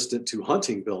resistant to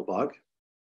hunting billbug,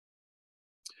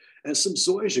 and some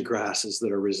zoysia grasses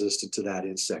that are resistant to that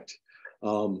insect.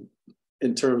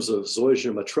 In terms of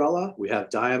Zoysia matrella, we have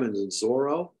Diamond and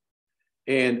Zorro.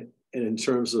 And in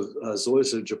terms of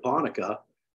Zoysia japonica,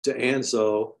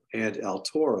 D'Anzo and El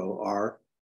Toro are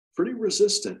pretty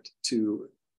resistant to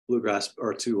bluegrass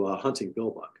or to hunting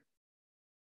billbug.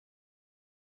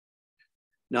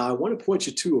 Now, I want to point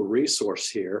you to a resource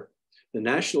here, the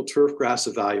National Turfgrass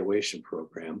Evaluation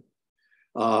Program.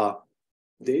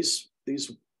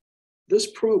 This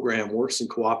program works in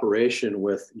cooperation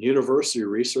with university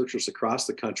researchers across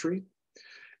the country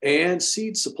and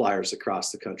seed suppliers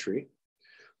across the country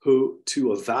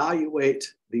to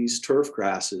evaluate these turf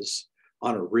grasses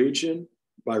on a region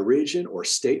by region or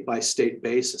state by state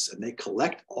basis. And they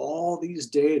collect all these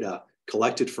data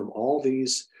collected from all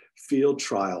these field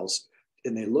trials,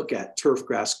 and they look at turf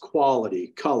grass quality,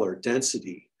 color,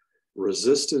 density,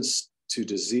 resistance to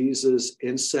diseases,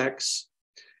 insects,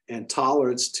 and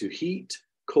tolerance to heat,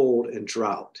 cold, and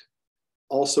drought.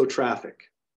 Also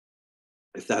traffic.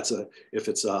 If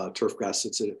it's a turf grass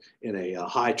that's in a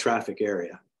high traffic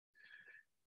area.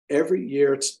 Every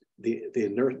year, the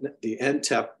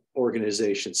NTEP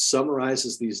organization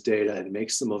summarizes these data and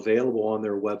makes them available on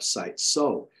their website.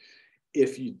 So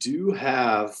if you do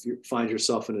find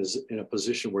yourself in a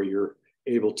position where you're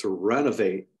able to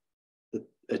renovate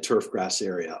a turf grass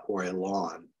area or a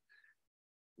lawn,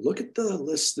 look at the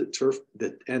list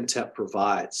that NTEP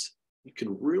provides. You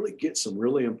can really get some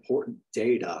really important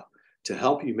data to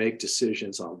help you make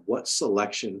decisions on what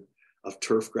selection of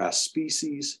turf grass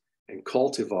species and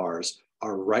cultivars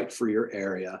are right for your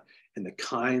area and the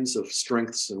kinds of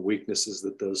strengths and weaknesses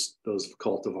that those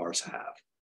cultivars have.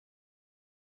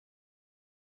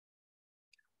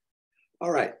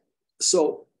 All right,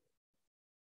 so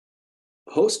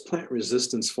host plant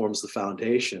resistance forms the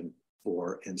foundation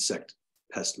for insect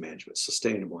pest management,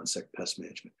 sustainable insect pest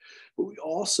management. But we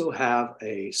also have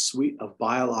a suite of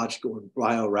biological and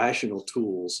biorational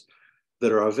tools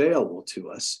that are available to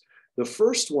us. The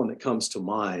first one that comes to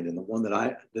mind, and the one that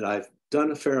I've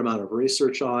done a fair amount of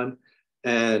research on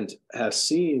and have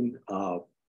seen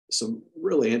some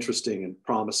really interesting and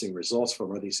promising results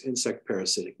from, are these insect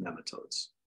parasitic nematodes,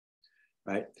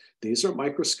 right? These are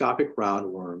microscopic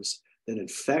roundworms that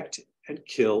infect and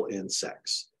kill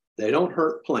insects. They don't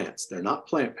hurt plants. They're not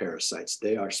plant parasites.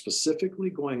 They are specifically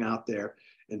going out there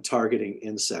and targeting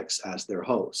insects as their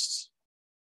hosts.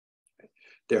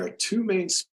 There are two main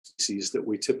species that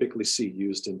we typically see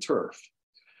used in turf.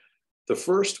 The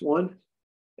first one,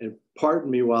 and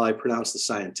pardon me while I pronounce the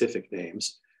scientific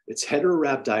names, it's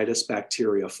Heterorhabditis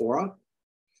bacteriophora.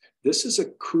 This is a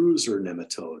cruiser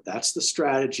nematode. That's the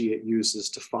strategy it uses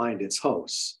to find its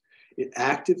hosts. It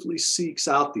actively seeks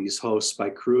out these hosts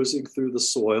by cruising through the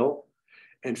soil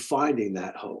and finding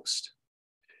that host.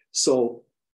 So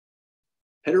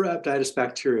Heterorhabditis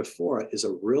bacteriophora is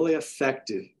a really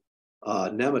effective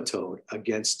nematode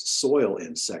against soil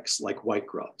insects like white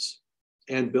grubs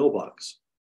and billbugs,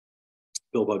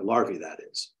 billbug larvae, that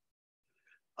is.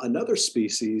 Another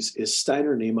species is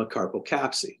Steinernema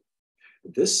carpocapsae.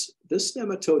 This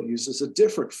nematode uses a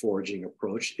different foraging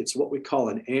approach. It's what we call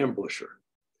an ambusher.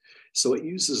 So it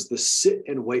uses the sit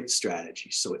and wait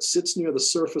strategy. So it sits near the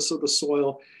surface of the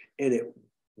soil and it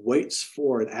waits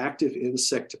for an active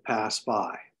insect to pass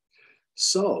by.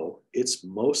 So it's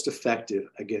most effective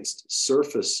against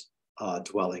surface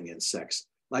dwelling insects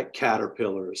like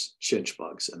caterpillars, chinch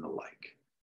bugs, and the like.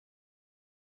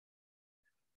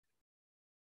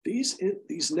 These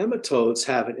nematodes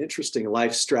have an interesting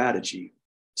life strategy.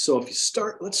 So if you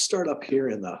start, let's start up here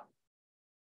in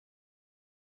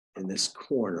this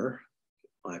corner,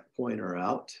 my pointer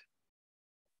out.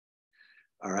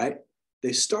 All right.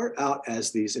 They start out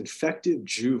as these infected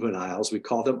juveniles. We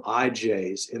call them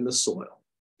IJs in the soil.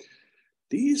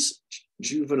 These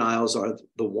juveniles are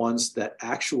the ones that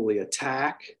actually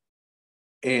attack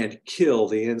and kill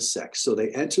the insect. So they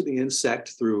enter the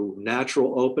insect through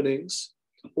natural openings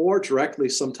or directly,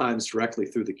 sometimes directly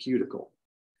through the cuticle.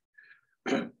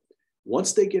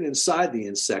 Once they get inside the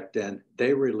insect, then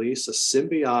they release a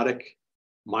symbiotic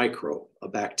microbe, a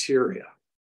bacteria,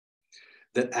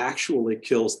 that actually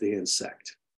kills the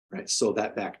insect, right? So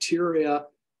that bacteria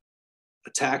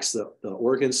attacks the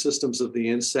organ systems of the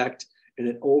insect and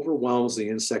it overwhelms the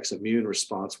insect's immune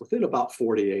response within about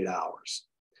 48 hours.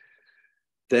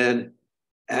 Then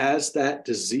as that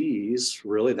disease,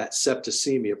 really that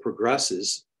septicemia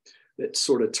progresses, it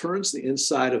sort of turns the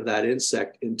inside of that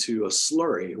insect into a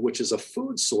slurry, which is a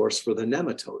food source for the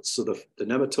nematodes. So the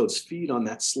nematodes feed on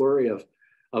that slurry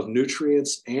of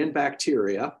nutrients and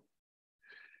bacteria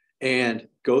and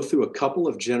go through a couple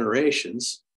of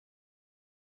generations.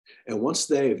 And once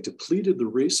they've depleted the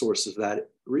resources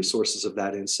of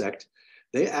that insect,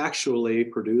 they actually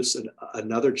produce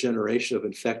another generation of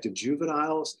infected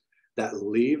juveniles that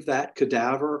leave that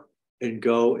cadaver and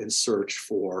go and search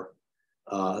for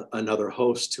another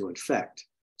host to infect.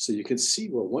 So you can see,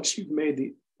 well, once you've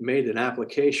made an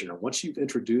application or once you've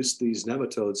introduced these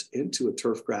nematodes into a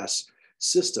turfgrass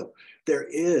system, there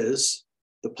is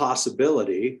the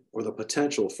possibility or the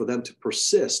potential for them to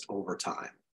persist over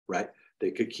time, right? They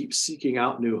could keep seeking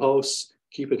out new hosts,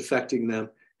 keep infecting them,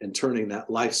 and turning that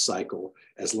life cycle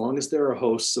as long as there are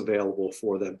hosts available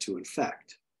for them to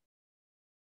infect.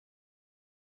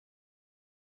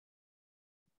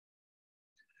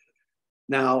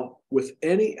 Now,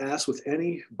 as with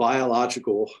any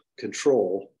biological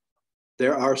control,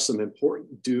 there are some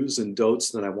important do's and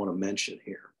don'ts that I want to mention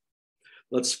here.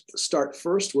 Let's start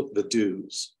first with the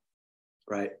do's,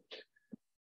 right?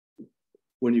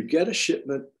 When you get a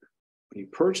shipment, when you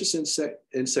purchase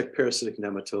insect parasitic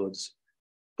nematodes,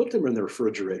 put them in the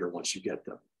refrigerator once you get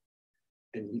them.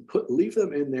 And you leave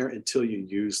them in there until you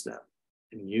use them.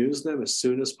 And use them as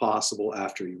soon as possible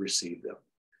after you receive them.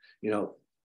 You know,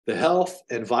 the health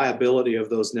and viability of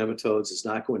those nematodes is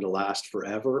not going to last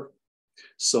forever.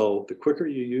 So the quicker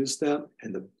you use them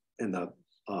and the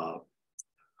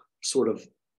sort of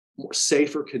more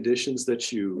safer conditions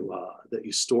that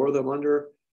you store them under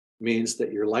means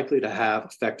that you're likely to have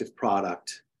effective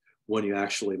product when you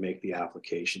actually make the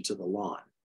application to the lawn.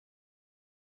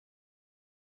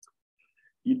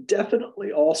 You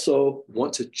definitely also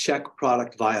want to check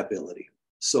product viability.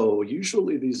 So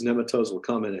usually these nematodes will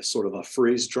come in a sort of a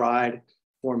freeze-dried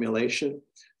formulation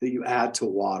that you add to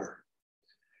water.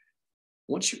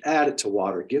 Once you add it to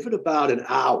water, give it about an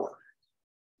hour.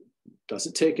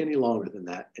 Doesn't take any longer than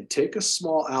that. And take a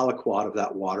small aliquot of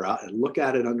that water out and look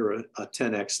at it under a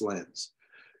 10x lens.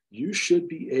 You should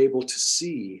be able to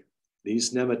see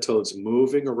these nematodes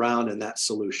moving around in that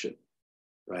solution,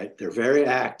 right? They're very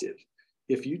active.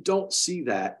 If you don't see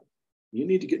that, you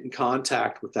need to get in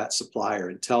contact with that supplier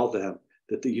and tell them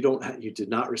that you did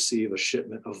not receive a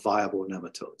shipment of viable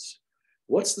nematodes.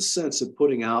 What's the sense of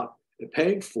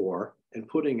paying for and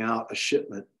putting out a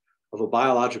shipment of a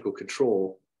biological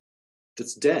control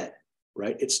that's dead,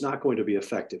 right? It's not going to be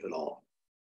effective at all.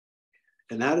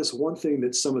 And that is one thing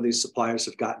that some of these suppliers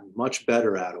have gotten much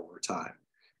better at over time,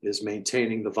 is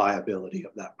maintaining the viability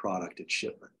of that product at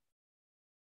shipment.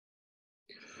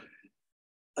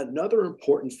 Another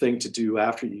important thing to do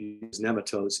after you use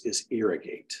nematodes is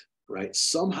irrigate, right?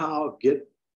 Somehow get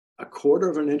a quarter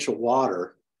of an inch of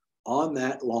water on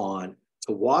that lawn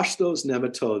to wash those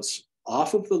nematodes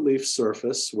off of the leaf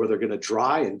surface where they're going to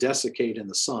dry and desiccate in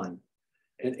the sun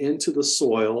and into the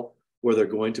soil where they're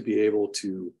going to be able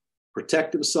to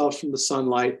protect themselves from the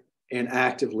sunlight and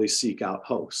actively seek out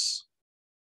hosts.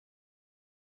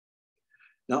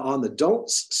 Now, on the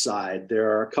don'ts side,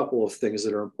 there are a couple of things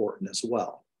that are important as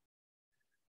well.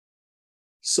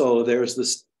 So there's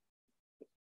this,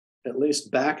 at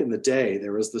least back in the day,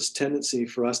 there was this tendency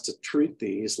for us to treat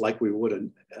these like we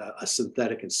would a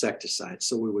synthetic insecticide.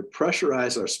 So we would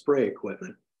pressurize our spray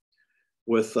equipment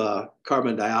with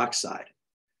carbon dioxide.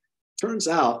 Turns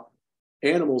out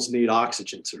animals need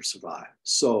oxygen to survive.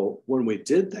 So when we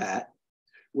did that,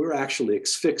 we're actually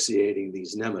asphyxiating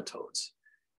these nematodes.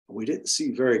 We didn't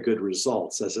see very good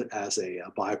results as a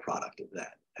byproduct of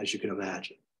that, as you can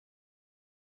imagine.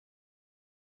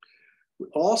 We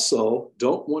also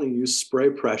don't want to use spray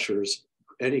pressures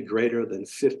any greater than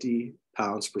 50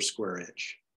 pounds per square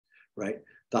inch, right?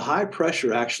 The high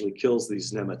pressure actually kills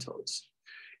these nematodes.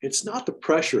 It's not the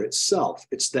pressure itself,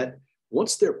 it's that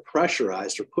once they're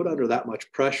pressurized or put under that much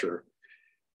pressure,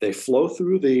 they flow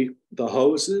through the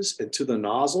hoses into the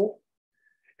nozzle.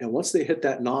 And once they hit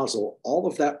that nozzle, all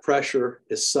of that pressure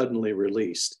is suddenly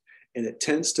released, and it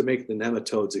tends to make the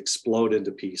nematodes explode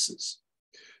into pieces.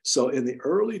 So in the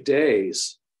early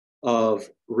days of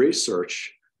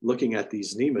research looking at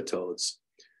these nematodes,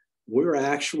 we're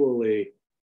actually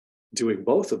doing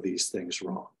both of these things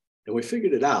wrong. And we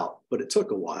figured it out, but it took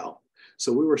a while.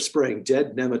 So we were spraying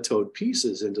dead nematode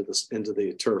pieces into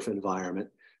the turf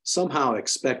environment, somehow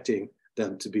expecting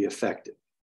them to be effective.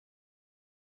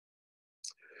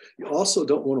 You also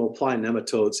don't want to apply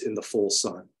nematodes in the full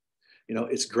sun. You know,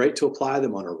 it's great to apply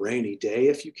them on a rainy day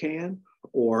if you can,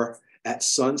 or at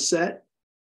sunset,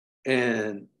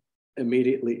 and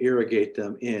immediately irrigate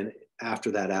them in after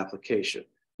that application.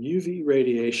 UV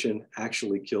radiation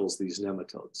actually kills these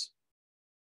nematodes.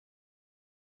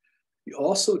 You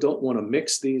also don't want to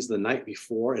mix these the night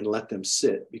before and let them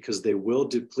sit, because they will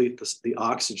deplete the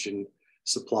oxygen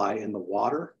supply in the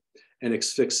water and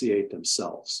asphyxiate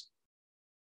themselves.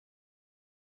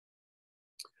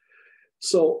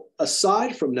 So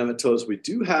aside from nematodes, we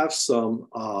do have some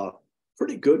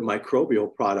pretty good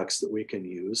microbial products that we can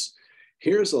use.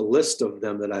 Here's a list of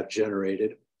them that I've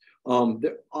generated.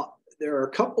 There are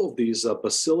a couple of these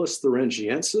Bacillus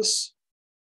thuringiensis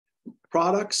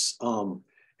products. And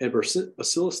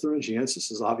Bacillus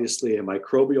thuringiensis is obviously a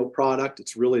microbial product.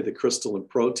 It's really the crystalline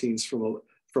proteins from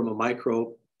a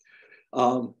microbe.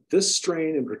 This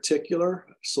strain in particular,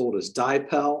 sold as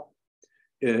Dipel,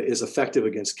 is effective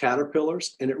against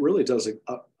caterpillars, and it really does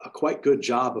a quite good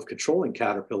job of controlling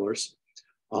caterpillars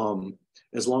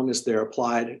as long as they're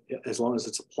applied, as long as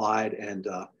it's applied and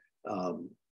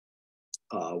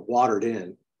watered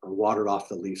in or watered off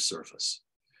the leaf surface.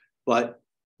 But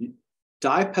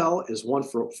Dipel is one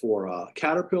for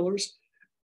caterpillars.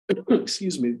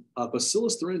 Excuse me,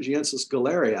 Bacillus thuringiensis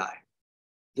gallerii.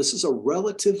 This is a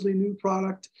relatively new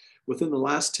product. Within the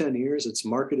last 10 years, it's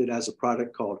marketed as a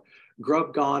product called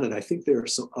Grub Gone, and I think there are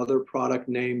some other product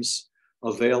names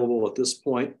available at this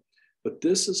point, but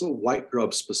this is a white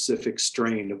grub specific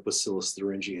strain of Bacillus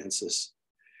thuringiensis.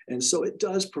 And so it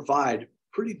does provide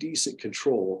pretty decent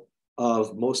control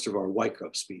of most of our white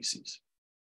grub species.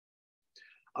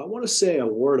 I want to say a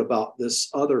word about this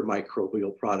other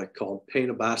microbial product called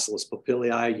Paenobacillus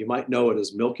papilii. You might know it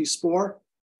as milky spore.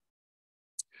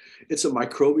 It's a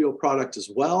microbial product as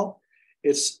well.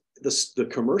 The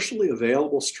commercially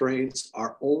available strains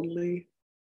are only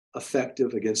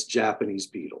effective against Japanese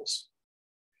beetles.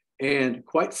 And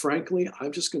quite frankly,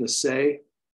 I'm just going to say,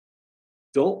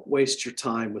 don't waste your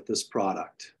time with this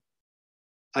product.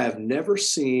 I have never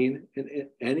seen in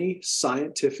any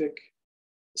scientific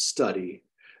study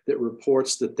that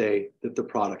reports that the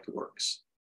product works.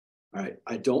 All right,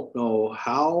 I don't know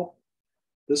how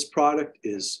this product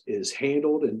is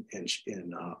handled and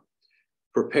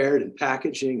prepared in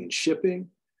packaging and shipping.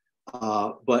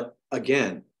 But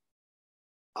again,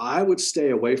 I would stay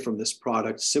away from this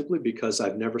product simply because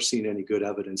I've never seen any good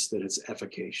evidence that it's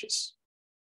efficacious.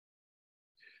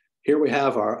 Here we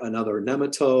have another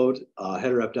nematode,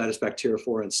 Heterapditis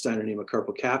bacteriophora and Steinernema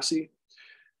carpocapsae.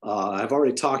 I've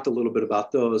already talked a little bit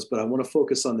about those, but I want to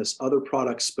focus on this other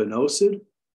product, spinosad.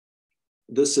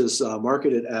 This is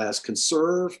marketed as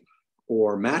Conserve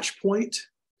or Match Point.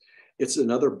 It's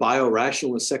another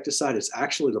biorational insecticide. It's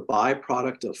actually the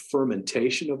byproduct of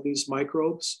fermentation of these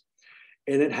microbes,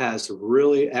 and it has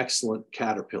really excellent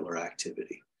caterpillar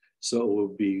activity. So it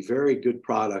would be very good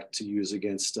product to use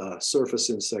against surface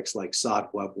insects like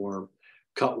sod webworm,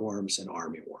 cutworms, and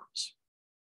armyworms.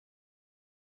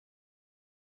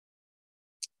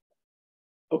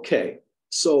 Okay,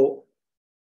 so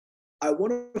I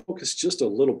want to focus just a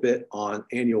little bit on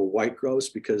annual white grubs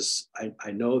because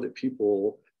I know that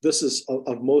people, this is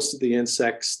of most of the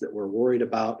insects that we're worried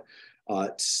about.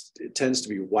 It tends to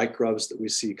be white grubs that we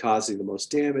see causing the most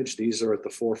damage. These are at the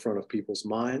forefront of people's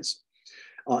minds.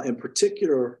 In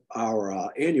particular, our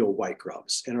annual white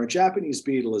grubs. And our Japanese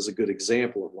beetle is a good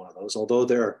example of one of those, although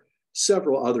there are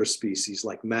several other species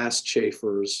like masked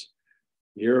chafers,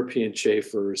 European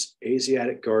chafers,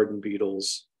 Asiatic garden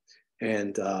beetles,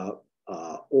 and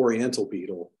oriental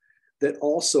beetle that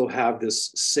also have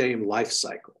this same life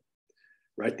cycle,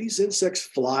 right? These insects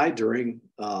fly during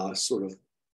sort of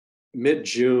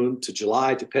mid-June to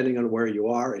July, depending on where you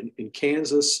are. In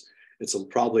Kansas, it's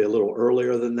probably a little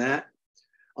earlier than that.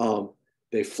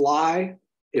 They fly.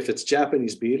 If it's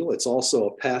Japanese beetle, it's also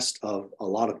a pest of a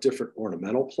lot of different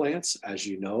ornamental plants, as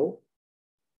you know.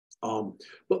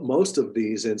 But most of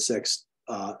these insects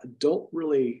don't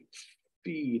really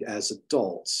feed as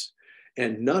adults,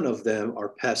 and none of them are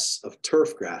pests of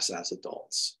turfgrass as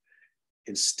adults.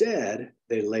 Instead,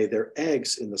 they lay their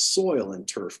eggs in the soil in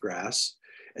turfgrass,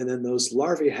 and then those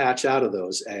larvae hatch out of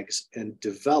those eggs and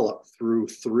develop through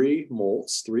 3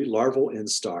 molts, 3 larval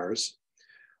instars,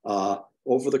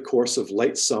 over the course of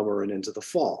late summer and into the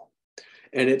fall.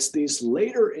 And it's these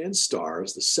later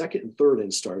instars, the second and third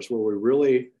instars, where we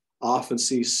really often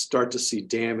start to see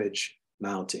damage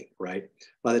mounting, right?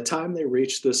 By the time they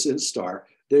reach this instar,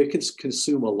 they can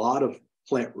consume a lot of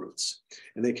plant roots,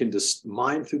 and they can just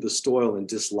mine through the soil and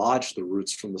dislodge the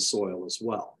roots from the soil as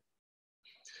well.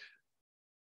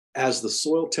 As the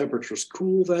soil temperatures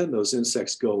cool, then those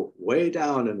insects go way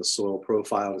down in the soil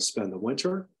profile to spend the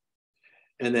winter.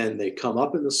 And then they come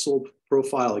up in the soil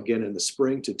profile again in the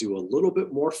spring to do a little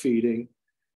bit more feeding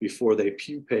before they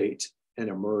pupate and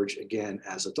emerge again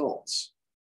as adults.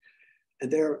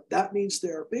 And that means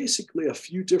there are basically a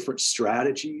few different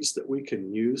strategies that we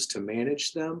can use to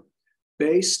manage them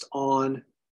based on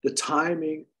the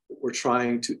timing we're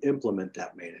trying to implement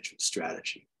that management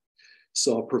strategy.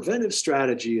 So a preventive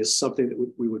strategy is something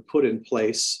that we would put in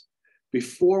place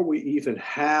before we even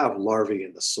have larvae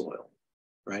in the soil,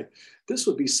 right? This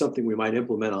would be something we might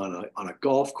implement on a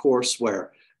golf course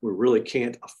where we really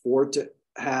can't afford to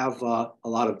have a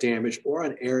lot of damage, or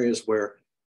in areas where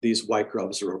these white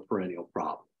grubs are a perennial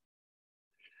problem.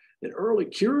 An early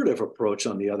curative approach,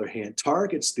 on the other hand,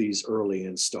 targets these early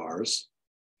instars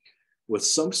with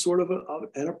some sort of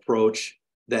an approach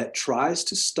that tries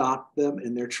to stop them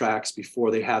in their tracks before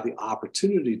they have the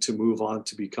opportunity to move on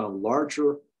to become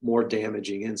larger, more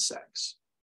damaging insects.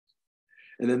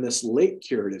 And then this late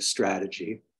curative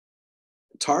strategy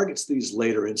targets these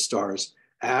later instars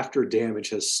after damage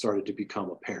has started to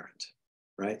become apparent,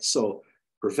 right? So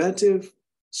preventive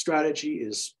strategy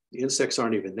is the insects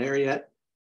aren't even there yet.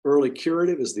 Early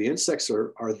curative is the insects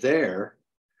are there,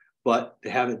 but they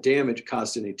haven't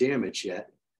caused any damage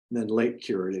yet. And then late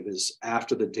curative is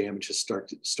after the damage has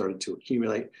started to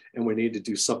accumulate, and we need to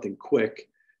do something quick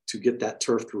to get that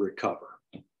turf to recover.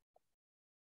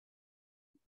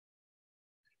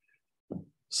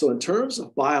 So in terms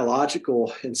of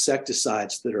biological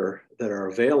insecticides that are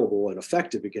available and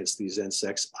effective against these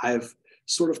insects, I've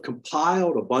sort of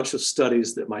compiled a bunch of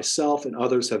studies that myself and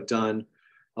others have done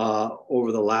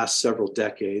over the last several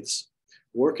decades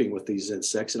working with these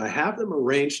insects. And I have them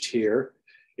arranged here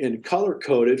in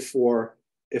color-coded for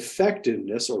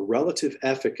effectiveness or relative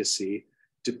efficacy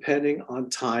depending on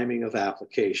timing of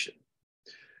application.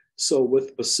 So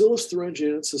with Bacillus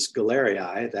thuringiensis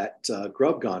gallerii, that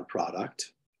grub-gone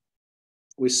product,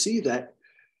 we see that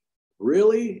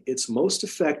really it's most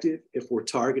effective if we're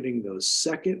targeting those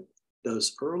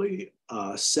early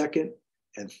second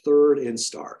and third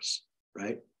instars,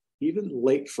 right? Even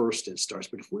late first instars.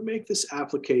 But if we make this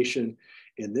application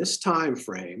in this time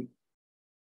frame,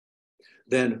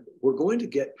 then we're going to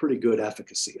get pretty good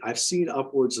efficacy. I've seen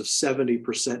upwards of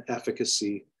 70%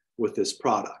 efficacy with this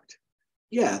product.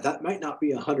 Yeah, that might not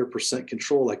be 100%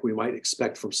 control like we might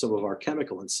expect from some of our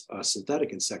chemical and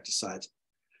synthetic insecticides,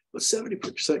 but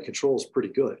 70% control is pretty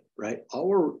good, right?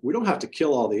 We don't have to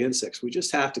kill all the insects. We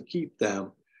just have to keep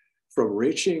them from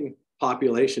reaching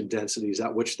population densities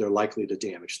at which they're likely to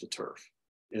damage the turf.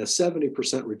 And a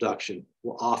 70% reduction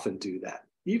will often do that,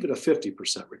 even a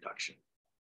 50% reduction.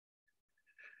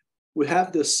 We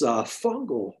have this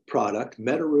fungal product,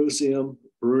 Metarhizium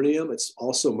bruneum. It's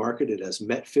also marketed as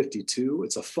Met 52.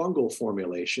 It's a fungal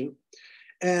formulation.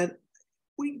 And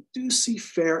we do see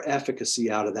fair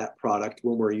efficacy out of that product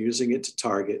when we're using it to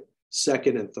target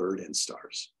second and third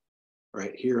instars,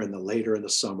 right here in the later in the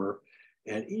summer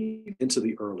and even into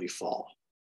the early fall.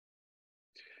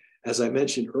 As I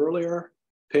mentioned earlier,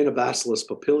 Paenobacillus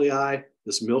papilii,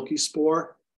 this milky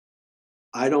spore,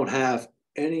 I don't have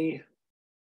any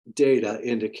data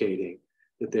indicating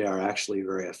that they are actually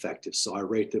very effective. So I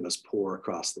rate them as poor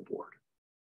across the board.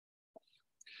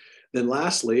 Then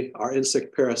lastly, our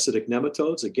insect parasitic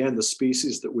nematodes. Again, the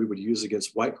species that we would use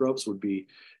against white grubs would be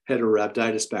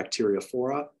Heterorhabditis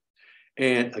bacteriophora.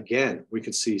 And again, we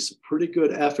can see some pretty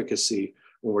good efficacy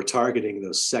when we're targeting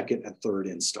those second and third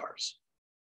instars.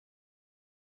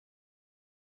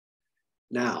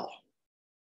 Now,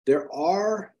 there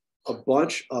are a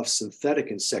bunch of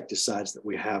synthetic insecticides that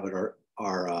we have at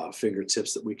our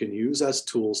fingertips that we can use as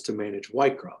tools to manage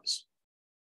white grubs.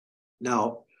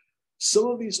 Now, some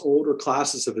of these older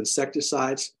classes of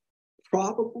insecticides,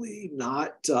 probably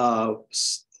not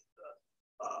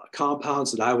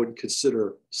compounds that I would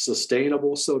consider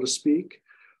sustainable, so to speak,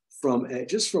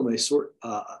 just from a sort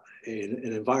an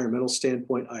environmental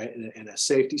standpoint and a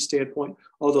safety standpoint.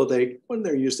 Although when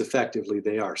they're used effectively,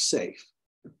 they are safe.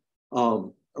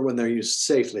 Or when they're used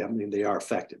safely, I mean they are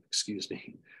effective. Excuse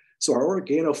me. So our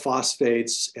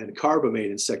organophosphates and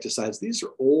carbamate insecticides, these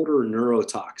are older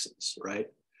neurotoxins, right?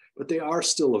 But they are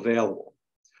still available.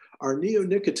 Our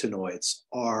neonicotinoids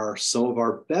are some of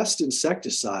our best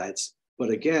insecticides, but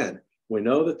again, we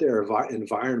know that they're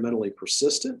environmentally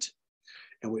persistent,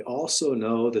 and we also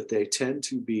know that they tend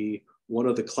to be one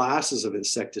of the classes of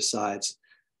insecticides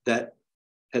that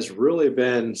has really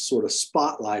been sort of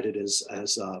spotlighted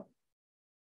as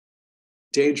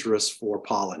dangerous for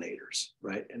pollinators,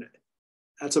 right? And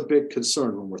that's a big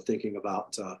concern when we're thinking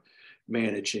about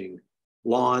managing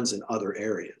lawns and other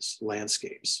areas,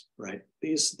 landscapes, right?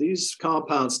 These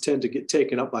compounds tend to get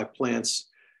taken up by plants,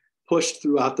 pushed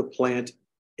throughout the plant,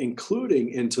 including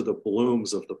into the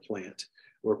blooms of the plant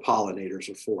where pollinators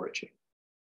are foraging.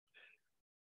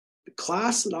 The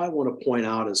class that I want to point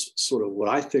out is sort of what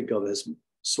I think of as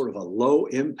sort of a low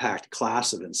impact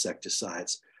class of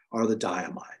insecticides are the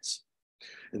diamides.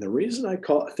 And the reason I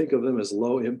think of them as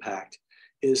low impact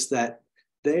is that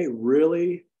they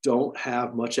really don't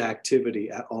have much activity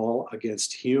at all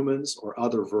against humans or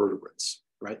other vertebrates,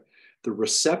 right? The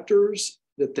receptors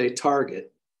that they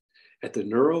target at the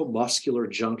neuromuscular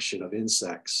junction of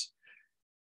insects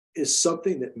is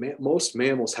something that most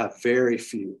mammals have very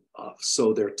few of.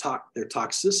 So their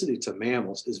toxicity to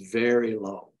mammals is very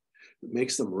low. It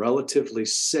makes them relatively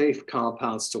safe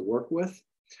compounds to work with.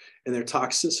 And their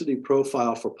toxicity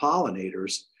profile for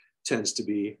pollinators tends to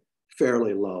be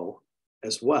fairly low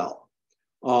as well.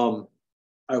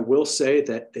 I will say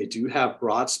that they do have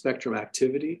broad spectrum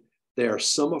activity. They are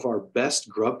some of our best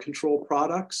grub control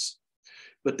products,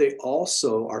 but they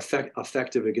also are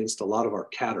effective against a lot of our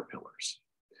caterpillars.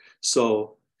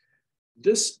 So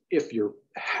if you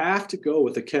have to go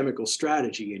with a chemical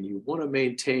strategy and you want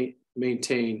to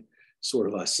maintain sort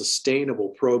of a sustainable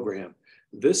program,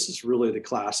 this is really the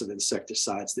class of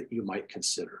insecticides that you might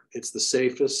consider. It's the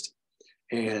safest,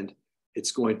 and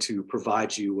it's going to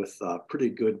provide you with pretty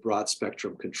good broad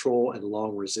spectrum control and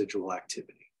long residual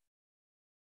activity.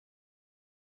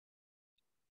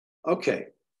 Okay,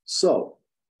 so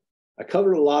I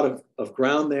covered a lot of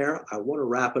ground there. I want to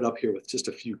wrap it up here with just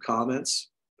a few comments.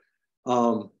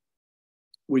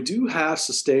 We do have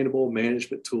sustainable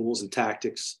management tools and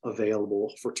tactics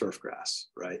available for turfgrass,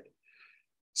 right?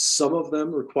 Some of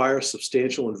them require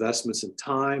substantial investments in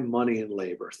time, money, and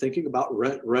labor. Thinking about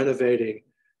renovating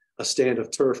a stand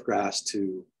of turfgrass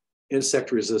to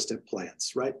insect-resistant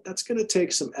plants, right? That's going to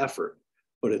take some effort,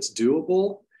 but it's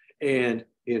doable, and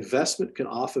the investment can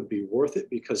often be worth it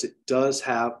because it does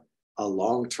have a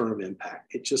long-term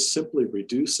impact. It just simply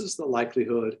reduces the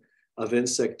likelihood of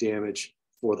insect damage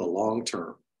for the long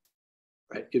term,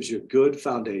 right? Gives you a good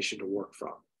foundation to work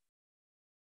from.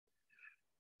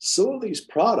 Some of these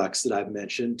products that I've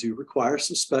mentioned do require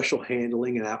some special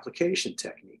handling and application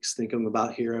techniques. Thinking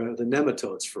about here the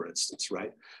nematodes, for instance,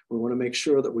 right? We want to make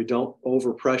sure that we don't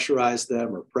overpressurize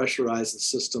them or pressurize the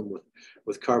system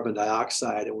with carbon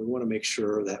dioxide, and we want to make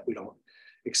sure that we don't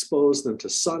expose them to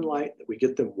sunlight, that we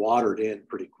get them watered in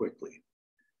pretty quickly.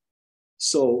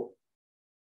 So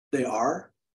they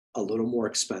are a little more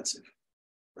expensive,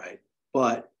 right?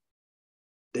 But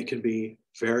they can be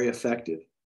very effective.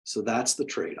 So that's the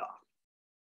trade-off,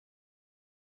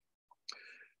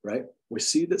 right? We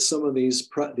see that some of these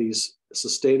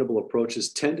sustainable approaches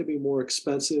tend to be more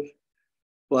expensive,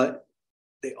 but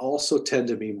they also tend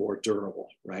to be more durable,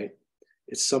 right?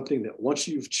 It's something that once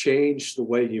you've changed the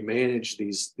way you manage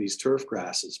these turf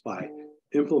grasses by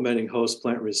implementing host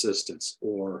plant resistance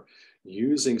or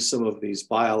using some of these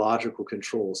biological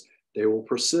controls, they will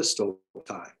persist over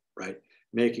time, right?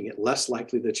 Making it less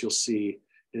likely that you'll see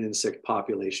an insect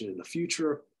population in the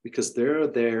future because they're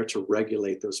there to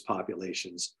regulate those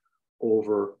populations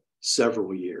over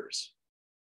several years.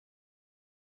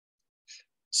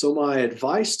 So my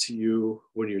advice to you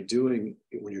when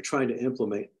you're trying to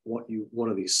implement one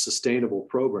of these sustainable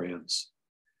programs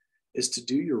is to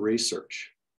do your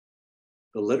research.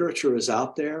 The literature is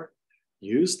out there.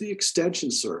 Use the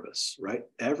extension service, right?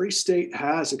 Every state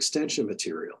has extension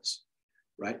materials,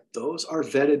 right? Those are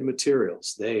vetted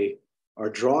materials. They are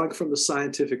drawing from the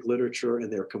scientific literature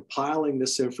and they're compiling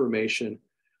this information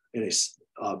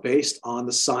based on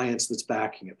the science that's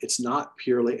backing it. It's not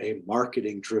purely a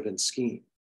marketing-driven scheme,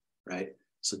 right?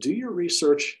 So do your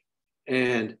research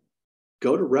and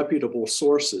go to reputable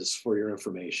sources for your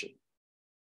information.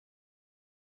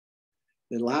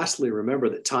 Then lastly, remember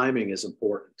that timing is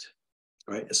important,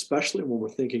 right? Especially when we're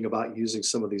thinking about using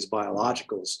some of these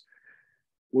biologicals.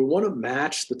 We want to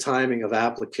match the timing of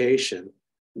application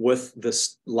with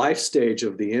this life stage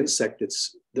of the insect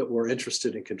that we're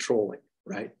interested in controlling,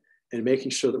 right? And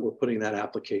making sure that we're putting that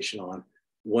application on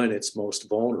when it's most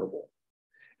vulnerable.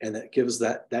 And that gives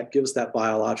that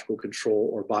biological control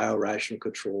or biorational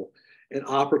control an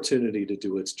opportunity to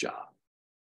do its job.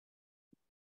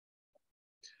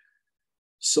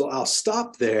 So I'll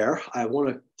stop there. I want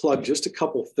to plug just a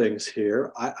couple things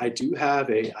here. I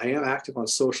am active on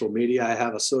social media. I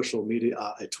have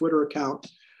a Twitter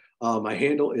account. My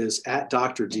handle is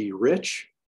 @DrDRich.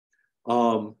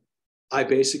 I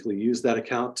basically use that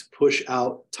account to push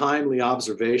out timely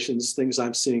observations, things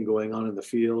I'm seeing going on in the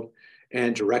field,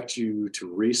 and direct you to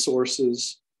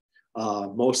resources,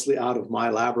 mostly out of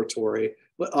my laboratory,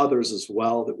 but others as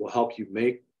well that will help you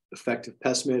make effective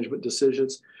pest management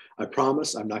decisions. I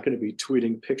promise I'm not going to be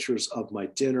tweeting pictures of my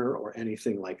dinner or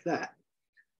anything like that.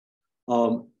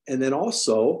 And then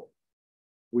also,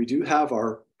 we do have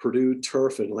our Purdue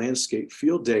Turf and Landscape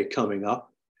Field Day coming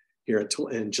up here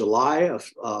in July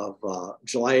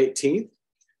July 18th.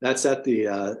 That's at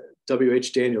the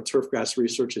W.H. Daniel Turfgrass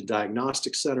Research and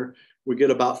Diagnostic Center. We get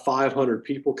about 500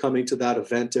 people coming to that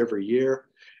event every year,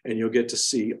 and you'll get to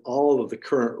see all of the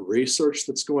current research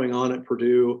that's going on at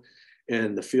Purdue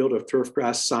in the field of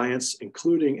turfgrass science,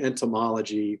 including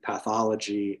entomology,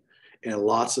 pathology, and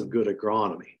lots of good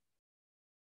agronomy.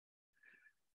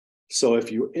 So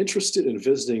if you're interested in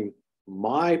visiting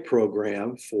my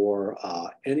program for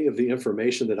any of the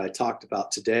information that I talked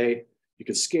about today, you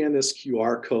can scan this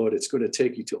QR code. It's going to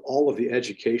take you to all of the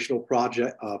educational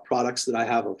products that I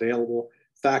have available,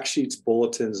 fact sheets,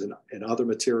 bulletins, and other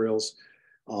materials.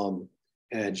 And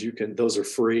those are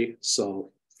free.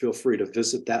 So feel free to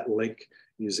visit that link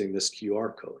using this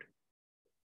QR code.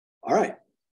 All right,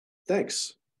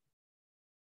 thanks.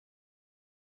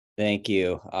 Thank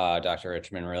you, Dr.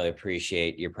 Richmond. Really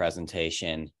appreciate your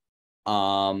presentation.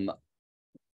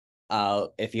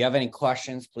 If you have any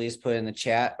questions, please put in the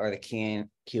chat or the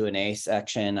Q&A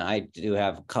section. I do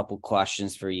have a couple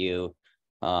questions for you.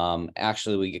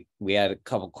 Actually, we had a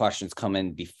couple questions come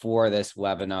in before this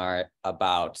webinar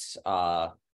about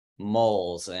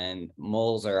moles, and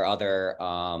moles are other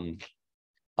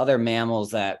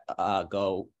mammals that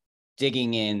go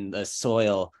digging in the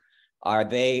soil. Are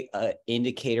they an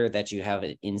indicator that you have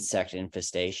an insect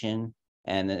infestation?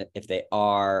 And if they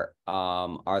are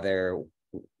there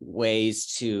ways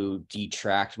to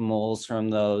detract moles from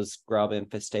those grub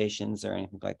infestations or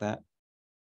anything like that?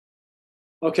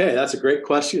 Okay, that's a great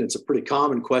question. It's a pretty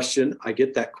common question. I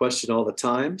get that question all the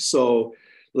time. So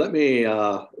let me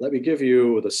give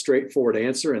you the straightforward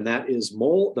answer, and that is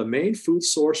the main food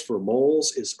source for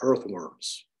moles is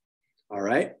earthworms. All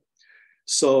right.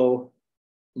 So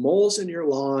moles in your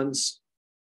lawns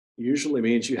usually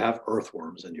means you have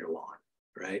earthworms in your lawn,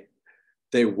 right?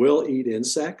 They will eat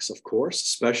insects, of course,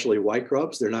 especially white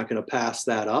grubs. They're not going to pass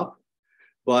that up,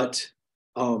 but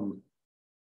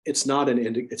it's not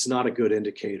a good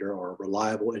indicator or a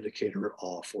reliable indicator at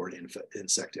all for an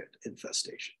insect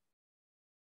infestation.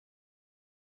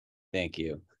 Thank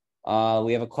you.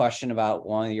 We have a question about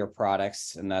one of your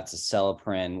products, and that's a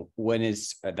Celiprin. When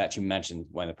is that you mentioned?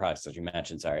 One of the products that you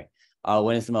mentioned. Sorry.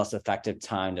 When is the most effective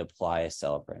time to apply a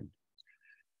Celiprin?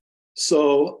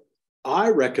 So I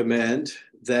recommend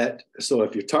that. So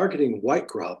if you're targeting white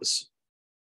grubs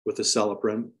with a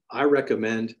Celiprin, I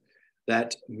recommend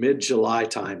that mid-July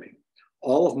timing.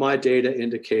 All of my data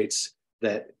indicates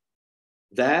that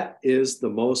is the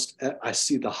most. I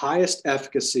see the highest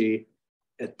efficacy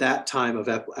at that time of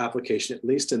application, at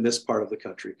least in this part of the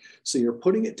country. So you're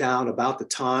putting it down about the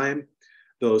time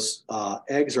those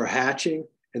eggs are hatching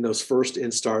and those first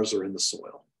instars are in the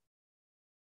soil.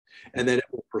 And then it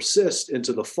will persist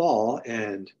into the fall.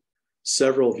 And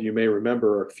several of you may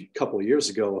remember a couple of years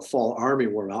ago, a fall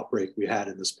armyworm outbreak we had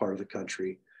in this part of the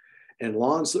country. And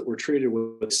lawns that were treated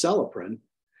with acelepryn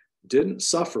didn't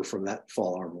suffer from that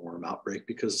fall armyworm outbreak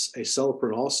because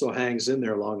acelepryn also hangs in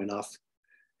there long enough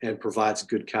and provides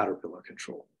good caterpillar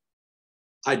control.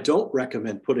 I don't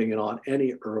recommend putting it on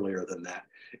any earlier than that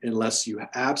unless you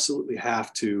absolutely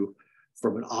have to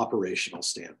from an operational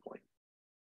standpoint.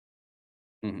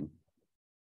 Mm-hmm.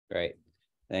 Great.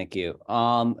 Thank you.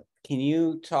 Can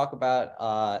you talk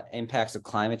about impacts of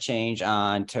climate change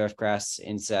on turfgrass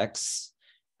insects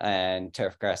and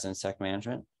turfgrass insect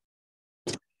management?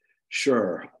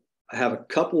 Sure. I have a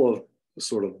couple of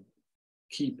sort of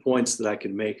key points that I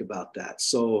can make about that.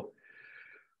 So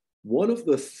one of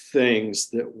the things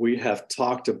that we have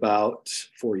talked about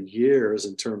for years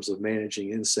in terms of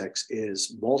managing insects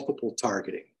is multiple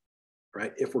targeting,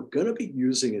 right? If we're going to be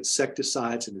using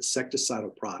insecticides and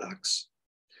insecticidal products,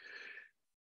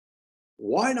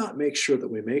 why not make sure that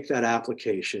we make that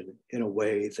application in a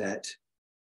way that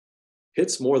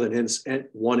hits more than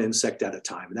one insect at a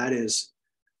time? And that is,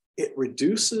 it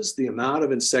reduces the amount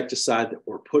of insecticide that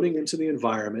we're putting into the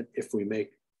environment if we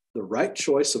make the right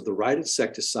choice of the right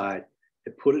insecticide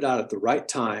and put it out at the right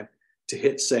time to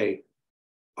hit, say,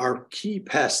 our key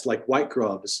pests like white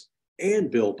grubs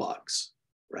and bill bugs,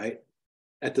 right?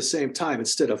 At the same time,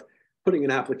 instead of putting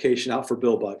an application out for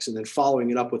bill bugs and then following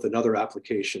it up with another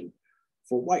application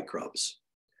for white grubs.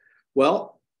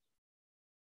 Well,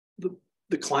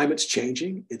 the climate's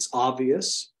changing, it's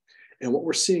obvious. And what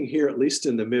we're seeing here, at least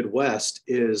in the Midwest,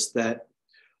 is that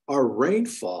our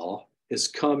rainfall is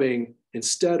coming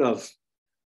instead of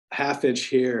a half inch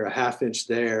here, a half inch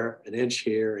there, an inch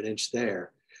here, an inch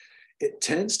there. It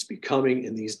tends to be coming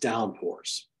in these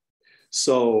downpours.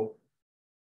 So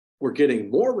we're getting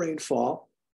more rainfall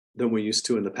than we used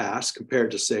to in the past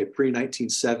compared to, say,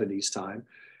 pre-1970s time,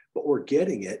 but we're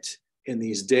getting it in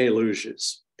these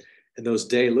deluges. And those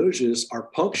deluges are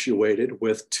punctuated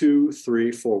with 2,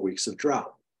 3, 4 weeks of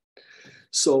drought.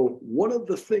 So one of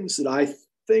the things that I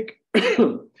think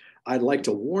I'd like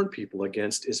to warn people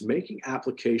against is making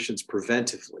applications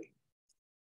preventively,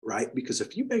 right? Because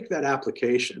if you make that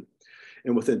application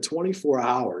and within 24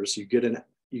 hours you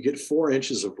get 4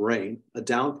 inches of rain, a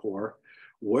downpour,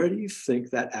 where do you think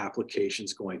that application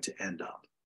is going to end up?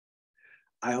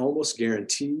 I almost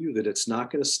guarantee you that it's not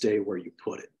going to stay where you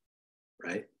put it,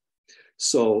 right?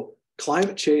 So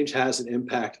climate change has an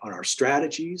impact on our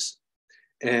strategies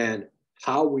and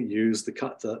how we use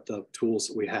the tools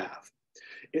that we have.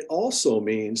 It also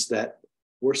means that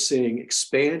we're seeing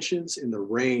expansions in the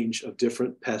range of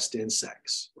different pest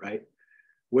insects, right?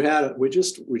 We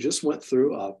just went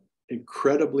through an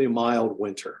incredibly mild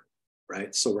winter,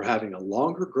 right? So we're having a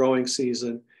longer growing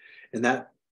season, and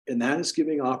that is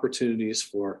giving opportunities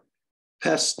for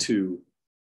pests to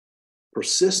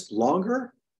persist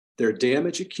longer, their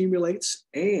damage accumulates,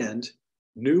 and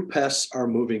new pests are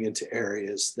moving into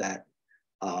areas that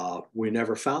we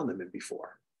never found them in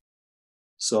before.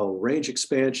 So range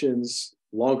expansions,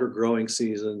 longer growing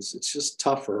seasons, it's just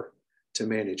tougher to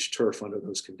manage turf under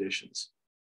those conditions.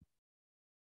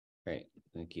 Great,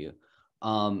 thank you.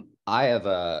 I have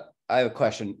a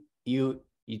question. You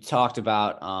talked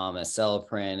about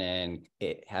acelepryn and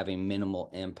it having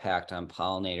minimal impact on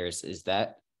pollinators. Is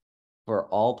that for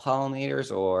all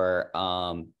pollinators, or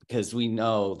because we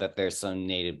know that there's some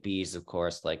native bees, of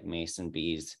course, like mason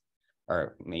bees,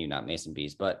 or maybe not mason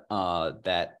bees, but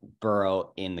that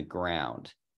burrow in the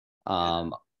ground.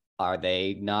 Are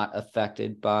they not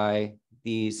affected by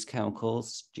these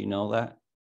chemicals? Do you know that?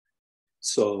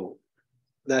 So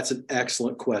that's an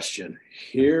excellent question.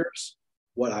 Here's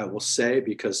what I will say,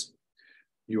 because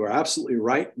you are absolutely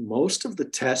right. Most of the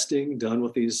testing done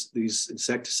with these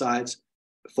insecticides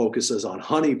focuses on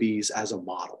honeybees as a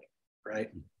model, right?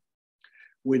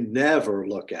 We never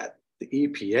look at, the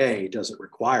EPA doesn't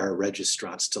require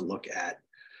registrants to look at,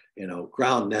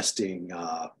 ground nesting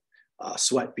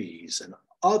sweat bees and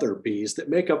other bees that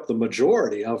make up the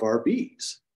majority of our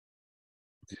bees.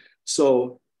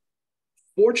 So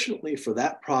fortunately for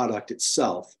that product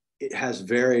itself, it has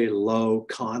very low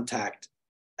contact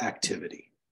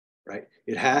activity, right?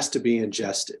 It has to be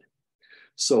ingested.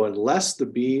 So unless the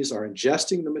bees are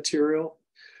ingesting the material,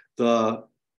 the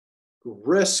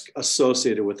risk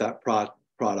associated with that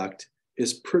product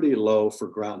is pretty low for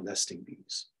ground nesting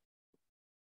bees.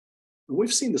 And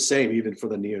we've seen the same even for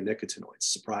the neonicotinoids,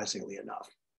 surprisingly enough.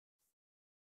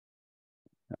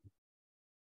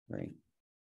 Great.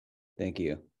 Thank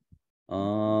you.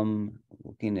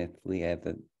 Looking if we have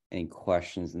any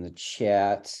questions in the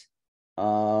chat.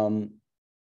 I'm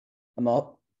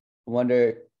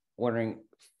wondering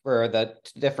for the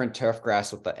different turf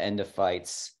grass with the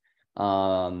endophytes,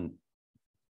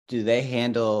 do they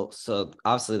handle, so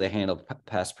obviously they handle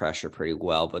pest pressure pretty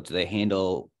well, but do they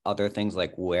handle other things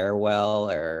like wear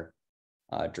well or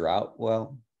drought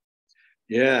well?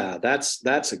 Yeah,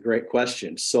 that's a great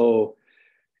question. So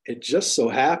it just so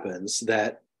happens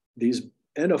that these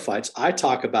endophytes, I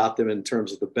talk about them in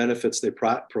terms of the benefits they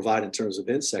provide in terms of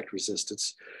insect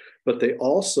resistance, but they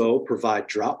also provide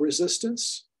drought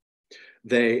resistance.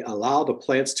 They allow the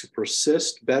plants to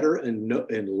persist better in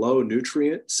low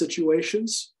nutrient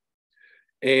situations.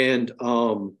 And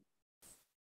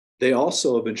they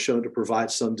also have been shown to provide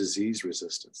some disease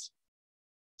resistance.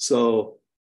 So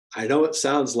I know it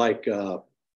sounds like,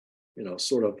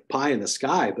 sort of pie in the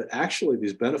sky, but actually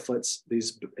these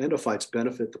endophytes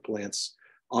benefit the plants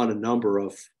on a number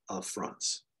of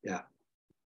fronts. Yeah.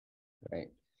 Right.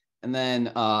 And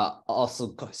then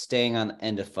also staying on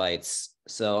endophytes.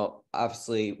 So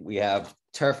obviously we have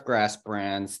turfgrass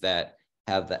brands that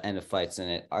have the endophytes in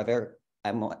it.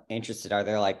 I'm interested, are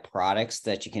there like products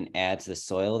that you can add to the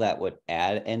soil that would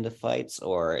add endophytes,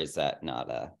 or is that not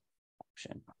an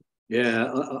option?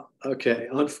 Yeah. Okay.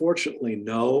 Unfortunately,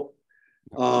 no.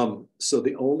 So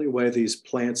the only way these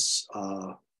plants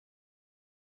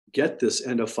get this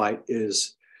endophyte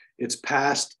is it's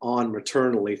passed on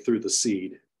maternally through the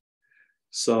seed.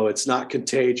 So it's not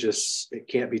contagious. It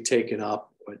can't be taken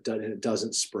up. It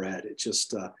doesn't spread. It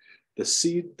just, the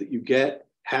seed that you get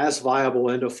has viable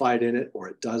endophyte in it or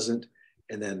it doesn't.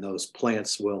 And then those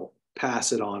plants will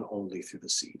pass it on only through the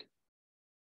seed.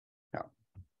 Yeah.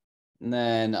 And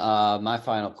then my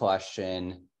final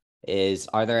question is,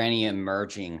 are there any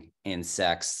emerging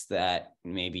insects that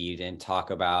maybe you didn't talk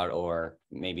about, or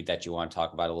maybe that you want to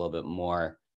talk about a little bit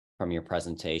more from your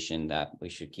presentation that we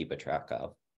should keep a track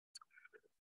of?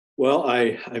 Well,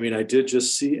 I mean, I did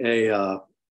just see a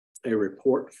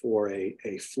report for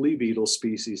a flea beetle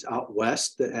species out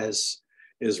west that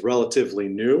is relatively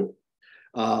new,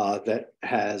 that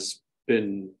has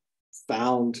been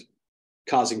found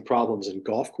causing problems in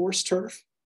golf course turf.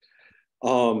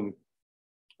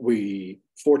 We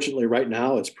fortunately right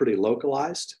now it's pretty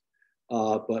localized,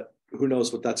 but who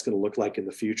knows what that's going to look like in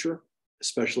the future,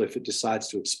 especially if it decides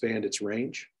to expand its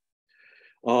range.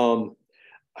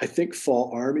 I think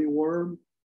fall armyworm,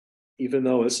 even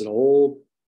though it's an old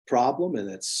problem and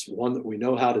it's one that we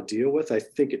know how to deal with, I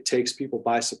think it takes people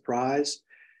by surprise.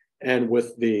 And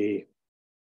with the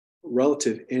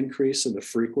relative increase in the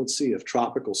frequency of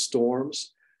tropical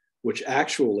storms, which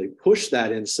actually push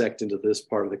that insect into this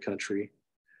part of the country,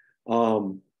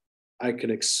 I'll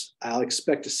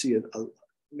expect to see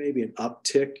maybe an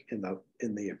uptick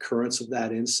in the occurrence of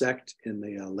that insect in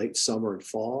the late summer and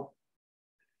fall.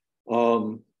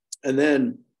 And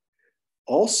then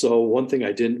also one thing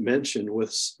I didn't mention with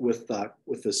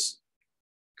this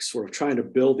sort of trying to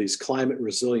build these climate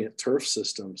resilient turf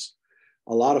systems,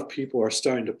 a lot of people are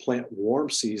starting to plant warm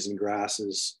season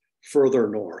grasses further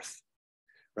north,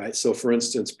 right? So for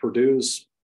instance, Purdue's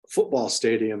football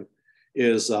stadium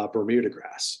is Bermuda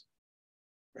grass,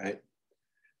 right?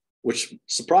 Which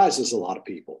surprises a lot of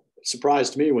people. It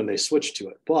surprised me when they switched to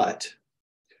it. But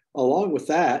along with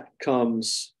that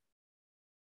comes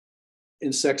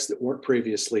insects that weren't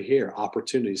previously here,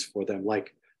 opportunities for them,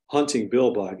 like hunting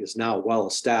billbug is now well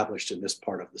established in this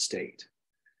part of the state,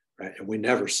 right? And we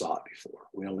never saw it before.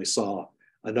 We only saw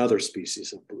another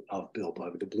species of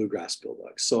billbug, the bluegrass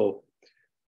billbug. So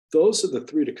those are the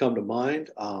three to come to mind.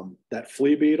 That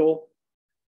flea beetle,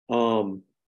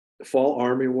 the fall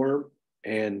armyworm,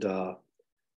 and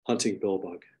hunting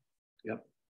billbug. Yep.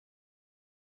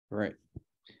 Right.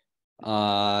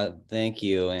 Thank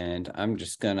you. And I'm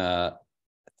just gonna,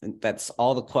 I think that's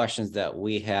all the questions that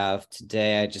we have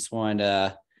today. I just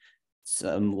wanted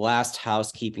some last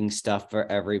housekeeping stuff for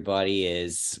everybody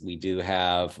is we do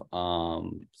have,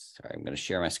 sorry, I'm going to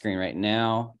share my screen right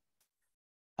now.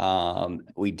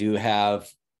 We do have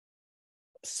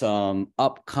some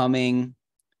upcoming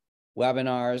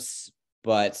webinars,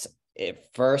 but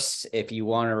if you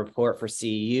want to report for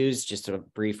CEUs, just a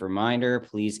brief reminder,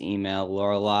 please email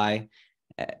Lorelei.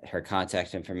 Her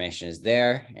contact information is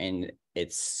there, and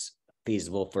it's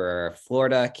feasible for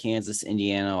Florida, Kansas,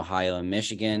 Indiana, Ohio, and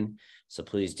Michigan. So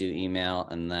please do email.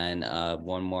 And then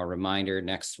one more reminder,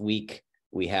 next week,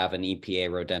 we have an EPA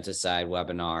rodenticide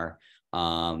webinar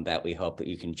that we hope that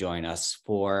you can join us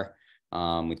for.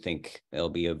 We think it'll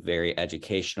be a very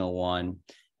educational one.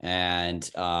 And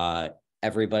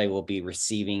everybody will be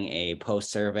receiving a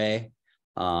post survey.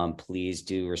 Please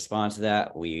do respond to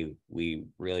that. We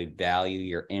really value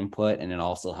your input, and it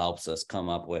also helps us come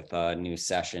up with new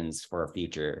sessions for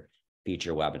future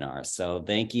webinars. So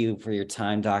thank you for your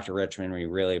time, Dr. Richmond. We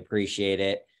really appreciate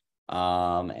it.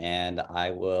 And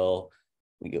we'll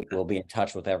be in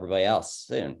touch with everybody else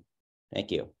soon.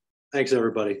 Thank you. Thanks,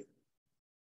 everybody.